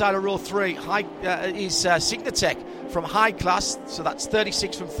on the inside of row 3 is Signatech from High Class, so that's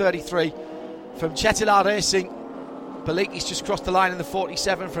 36 from 33. From Chetilar Racing, Baliki's just crossed the line in the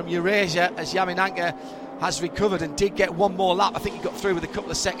 47 from Eurasia as Yaminanka has recovered and did get one more lap. I think he got through with a couple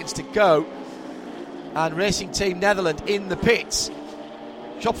of seconds to go. And Racing Team Netherlands in the pits.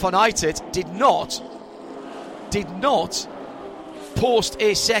 Job van Uitert did not post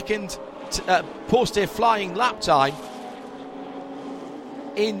a flying lap time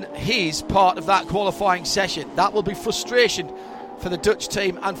in his part of that qualifying session. That will be frustration for the Dutch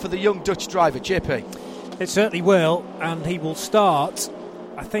team and for the young Dutch driver, JP. It certainly will, and he will start,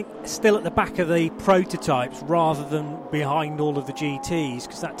 I think, still at the back of the prototypes rather than behind all of the GTs,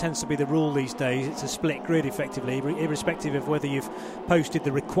 because that tends to be the rule these days. It's a split grid effectively, irrespective of whether you've posted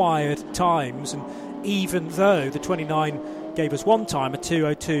the required times. And even though the 29 gave us one time, a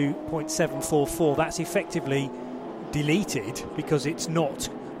 2:02.744, that's effectively deleted because it's not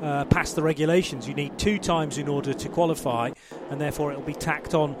past the regulations. You need 2 times in order to qualify, and therefore it will be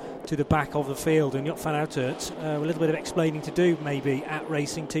tacked on to the back of the field. And Job van Uitert, a little bit of explaining to do maybe at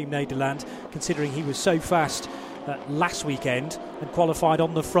Racing Team Nederland, considering he was so fast last weekend and qualified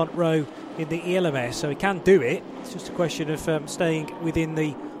on the front row in the ELMS, so he can do it. It's just a question of staying within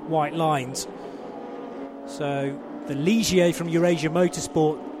the white lines. So the Ligier from Eurasia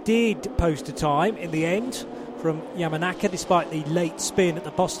Motorsport did post a time in the end from Yamanaka, despite the late spin at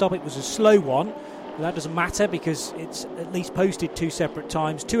the bus stop. It was a slow one, but that doesn't matter because it's at least posted 2 separate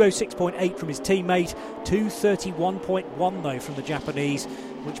times. 2:06.8 from his teammate, 2:31.1 though from the Japanese,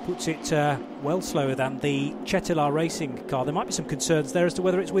 which puts it well slower than the Chetilar Racing car. There might be some concerns there as to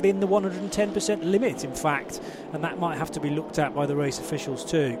whether it's within the 110% limit, in fact, and that might have to be looked at by the race officials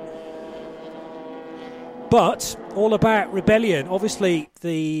too. But all about Rebellion. Obviously,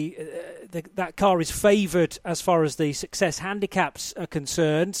 that car is favoured as far as the success handicaps are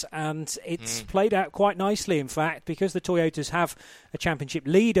concerned, and it's played out quite nicely, in fact, because the Toyotas have a championship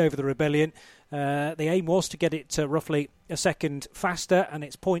lead over the Rebellion. The aim was to get it roughly a second faster, and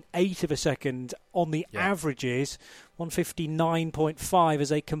it's 0.8 of a second on the averages, 1:59.5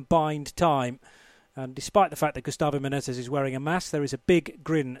 as a combined time. And despite the fact that Gustavo Menezes is wearing a mask, there is a big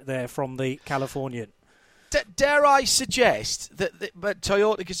grin there from the Californian. Dare I suggest that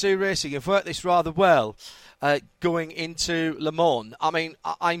Toyota Gazoo Racing have worked this rather well going into Le Mans. I mean,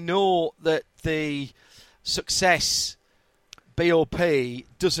 I know that the success BOP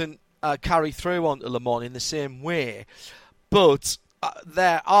doesn't carry through onto Le Mans in the same way, but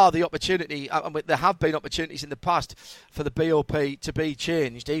there are the opportunity, there have been opportunities in the past for the BOP to be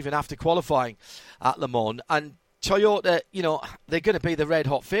changed even after qualifying at Le Mans. And Toyota, they're going to be the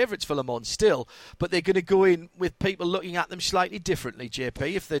red-hot favourites for Le Mans still, but they're going to go in with people looking at them slightly differently,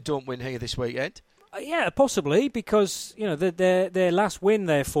 JP, if they don't win here this weekend. Yeah, possibly, because their last win,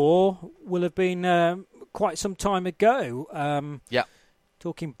 therefore, will have been quite some time ago.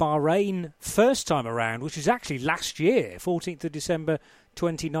 Talking Bahrain first time around, which was actually last year, 14th of December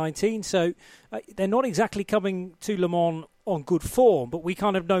 2019. So they're not exactly coming to Le Mans on good form, but we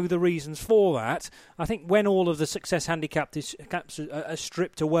kind of know the reasons for that. I think when all of the success handicaps are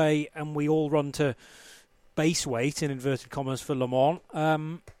stripped away and we all run to base weight, in inverted commas, for Le Mans,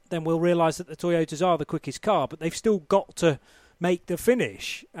 then we'll realise that the Toyotas are the quickest car, but they've still got to make the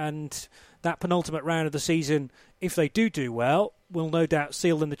finish. And that penultimate round of the season, if they do well, will no doubt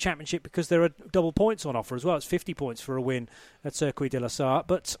seal them the championship, because there are double points on offer as well. It's 50 points for a win at Circuit de la Sarre.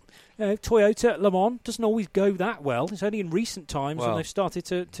 But Toyota at Le Mans doesn't always go that well. It's only in recent times when they've started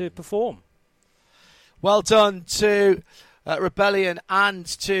to perform. Well done to Rebellion and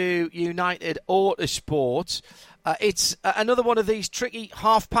to United Autosport. It's another one of these tricky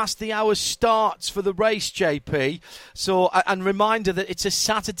half-past-the-hour starts for the race, JP. So, and reminder that it's a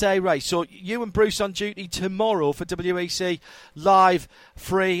Saturday race. So you and Bruce on duty tomorrow for WEC live,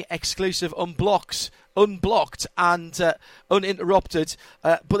 free, exclusive, unblocks unblocked and uninterrupted.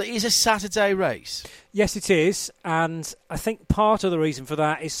 But it is a Saturday race. Yes, it is, and I think part of the reason for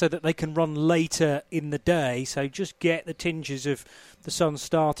that is so that they can run later in the day, so just get the tinges of the sun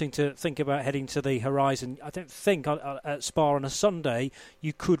starting to think about heading to the horizon. I don't think at Spa on a Sunday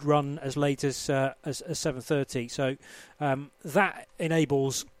you could run as late as 7:30, so that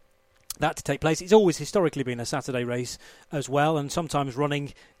enables that to take place. It's always historically been a Saturday race as well, and sometimes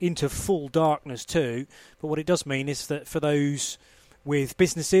running into full darkness too, but what it does mean is that for those with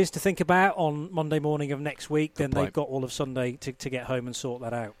businesses to think about on Monday morning of next week, then they've got all of Sunday to get home and sort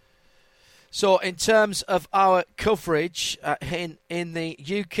that out. So in terms of our coverage in the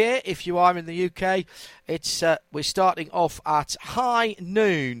UK, if you are in the UK, it's we're starting off at high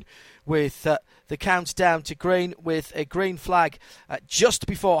noon with the countdown to green, with a green flag just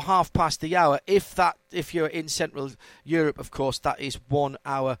before 1:30. If you're in Central Europe, of course, that is 1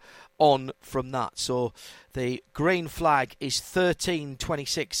 hour on from that. So the green flag is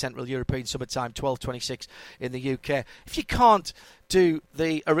 13:26 Central European Summertime, 12:26 in the UK. If you can't do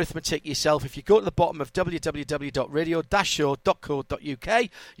the arithmetic yourself, if you go to the bottom of www.radio-show.co.uk,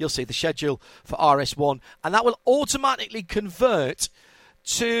 you'll see the schedule for RS1, and that will automatically convert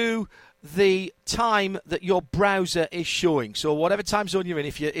to the time that your browser is showing. So whatever time zone you're in,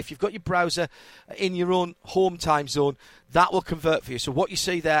 if you've got your browser in your own home time zone, that will convert for you. So what you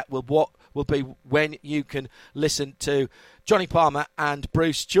see there will be when you can listen to Johnny Palmer and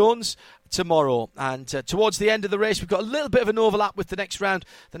Bruce Jones tomorrow. And towards the end of the race, we've got a little bit of an overlap with the next round,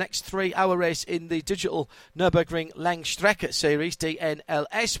 the next 3-hour race in the digital Nürburgring Langstrecke series,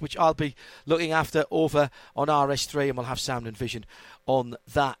 DNLS, which I'll be looking after over on RS3, and we'll have sound and vision on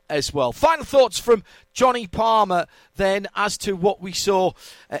that as well. Final thoughts from Johnny Palmer then as to what we saw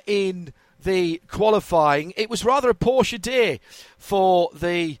in the qualifying. It was rather a Porsche day for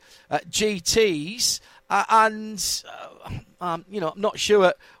the GTs. I'm not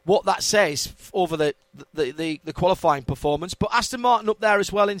sure what that says over the qualifying performance, but Aston Martin up there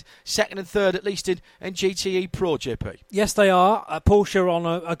as well in second and third, at least in GTE Pro, JP. Yes, they are. Porsche are on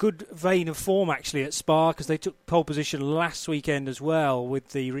a good vein of form, actually, at Spa, because they took pole position last weekend as well with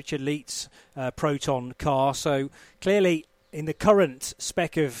the Richard Lietz Proton car. So clearly, in the current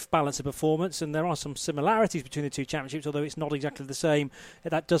spec of balance of performance, and there are some similarities between the two championships, although it's not exactly the same,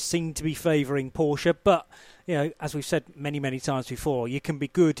 that does seem to be favouring Porsche. But, as we've said many, many times before, you can be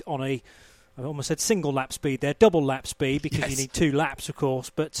good on I almost said single lap speed there, double lap speed, because you need 2 laps, of course.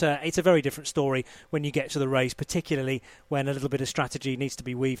 But it's a very different story when you get to the race, particularly when a little bit of strategy needs to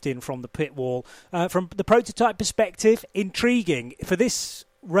be weaved in from the pit wall. From the prototype perspective, intriguing. For this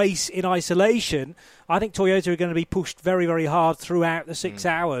race in isolation, I think Toyota are going to be pushed very, very hard throughout the 6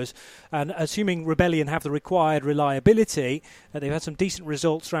 hours, and assuming Rebellion have the required reliability, they've had some decent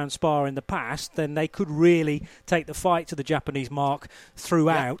results around Spa in the past, then they could really take the fight to the Japanese mark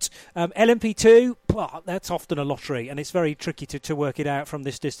throughout. LMP2, well, that's often a lottery, and it's very tricky to work it out from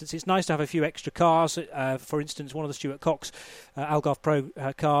this distance. It's nice to have a few extra cars. For instance, one of the Stuart Cox Algarve Pro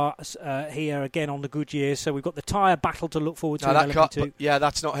cars here again on the Goodyear, so we've got the tyre battle to look forward to in LMP2.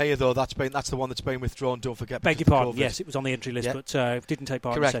 That's not here though. That's the one that's been withdrawn. Don't forget. Beg your pardon. Yes, it was on the entry list, but didn't take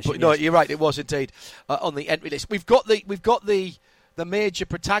part in the session. But no, you're right. It was indeed on the entry list. We've got the major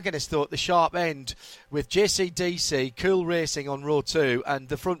protagonist though at the sharp end with JCDC, Cool Racing on row 2, and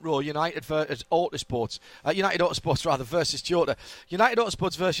the front row United Autosports versus Jota. United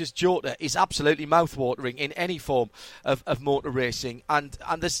Autosports versus Jota is absolutely mouth-watering in any form of motor racing, and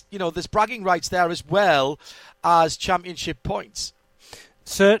there's bragging rights there as well as championship points.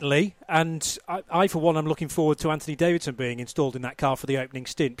 Certainly, and I for one, am looking forward to Anthony Davidson being installed in that car for the opening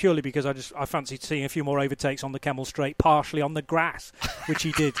stint, purely because I fancied seeing a few more overtakes on the Kemmel Straight, partially on the grass, which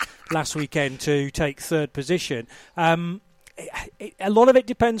he did last weekend to take third position. A lot of it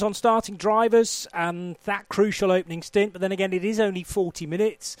depends on starting drivers and that crucial opening stint, but then again, it is only 40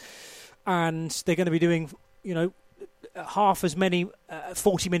 minutes, and they're going to be doing, half as many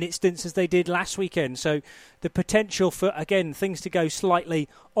 40-minute stints as they did last weekend. So the potential for, again, things to go slightly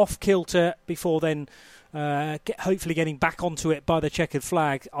off-kilter before then hopefully getting back onto it by the checkered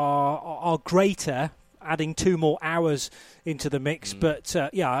flag are greater, adding 2 more hours into the mix. But,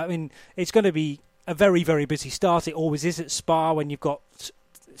 it's going to be a very, very busy start. It always is at Spa when you've got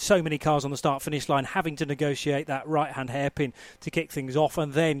so many cars on the start-finish line, having to negotiate that right-hand hairpin to kick things off,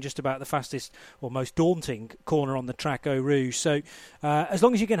 and then just about the fastest or most daunting corner on the track, Eau Rouge. So as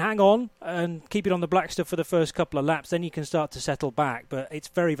long as you can hang on and keep it on the black stuff for the first couple of laps, then you can start to settle back. But it's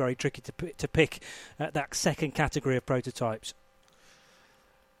very, very tricky to pick that second category of prototypes.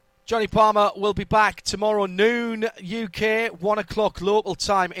 Johnny Palmer will be back tomorrow noon UK, 1 o'clock local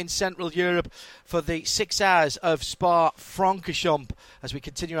time in Central Europe for the 6 hours of Spa-Francorchamps as we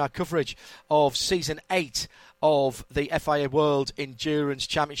continue our coverage of Season 8 of the FIA World Endurance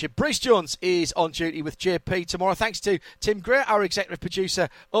Championship. Bruce Jones is on duty with JP tomorrow. Thanks to Tim Gray, our executive producer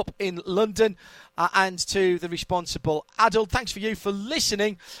up in London, and to the responsible adult. Thanks for you for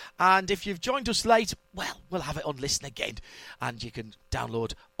listening. And if you've joined us late, well, we'll have it on Listen Again, and you can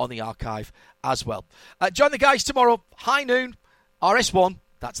download on the archive as well. Join the guys tomorrow, high noon, RS1.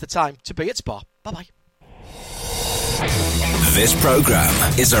 That's the time to be at Spa. Bye-bye. This programme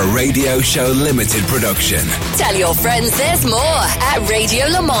is a Radio Show Limited production. Tell your friends there's more at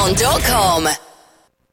radiolemans.com.